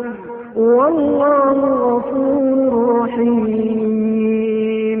والله غفور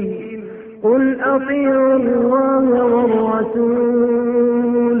رحيم. قل أطيعوا الله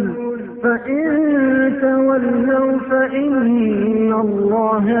والرسول فإن تولوا فإن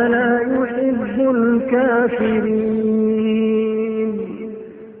الله لا يحب الكافرين.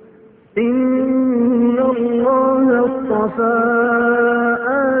 إن الله اصطفى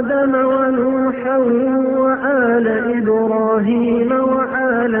آدم ونوحا وآل إبراهيم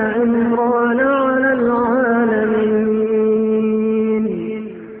وآل عمران على العالمين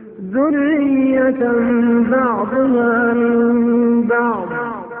ذرية بعضها من بعض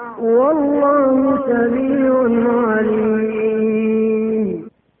والله سميع عليم.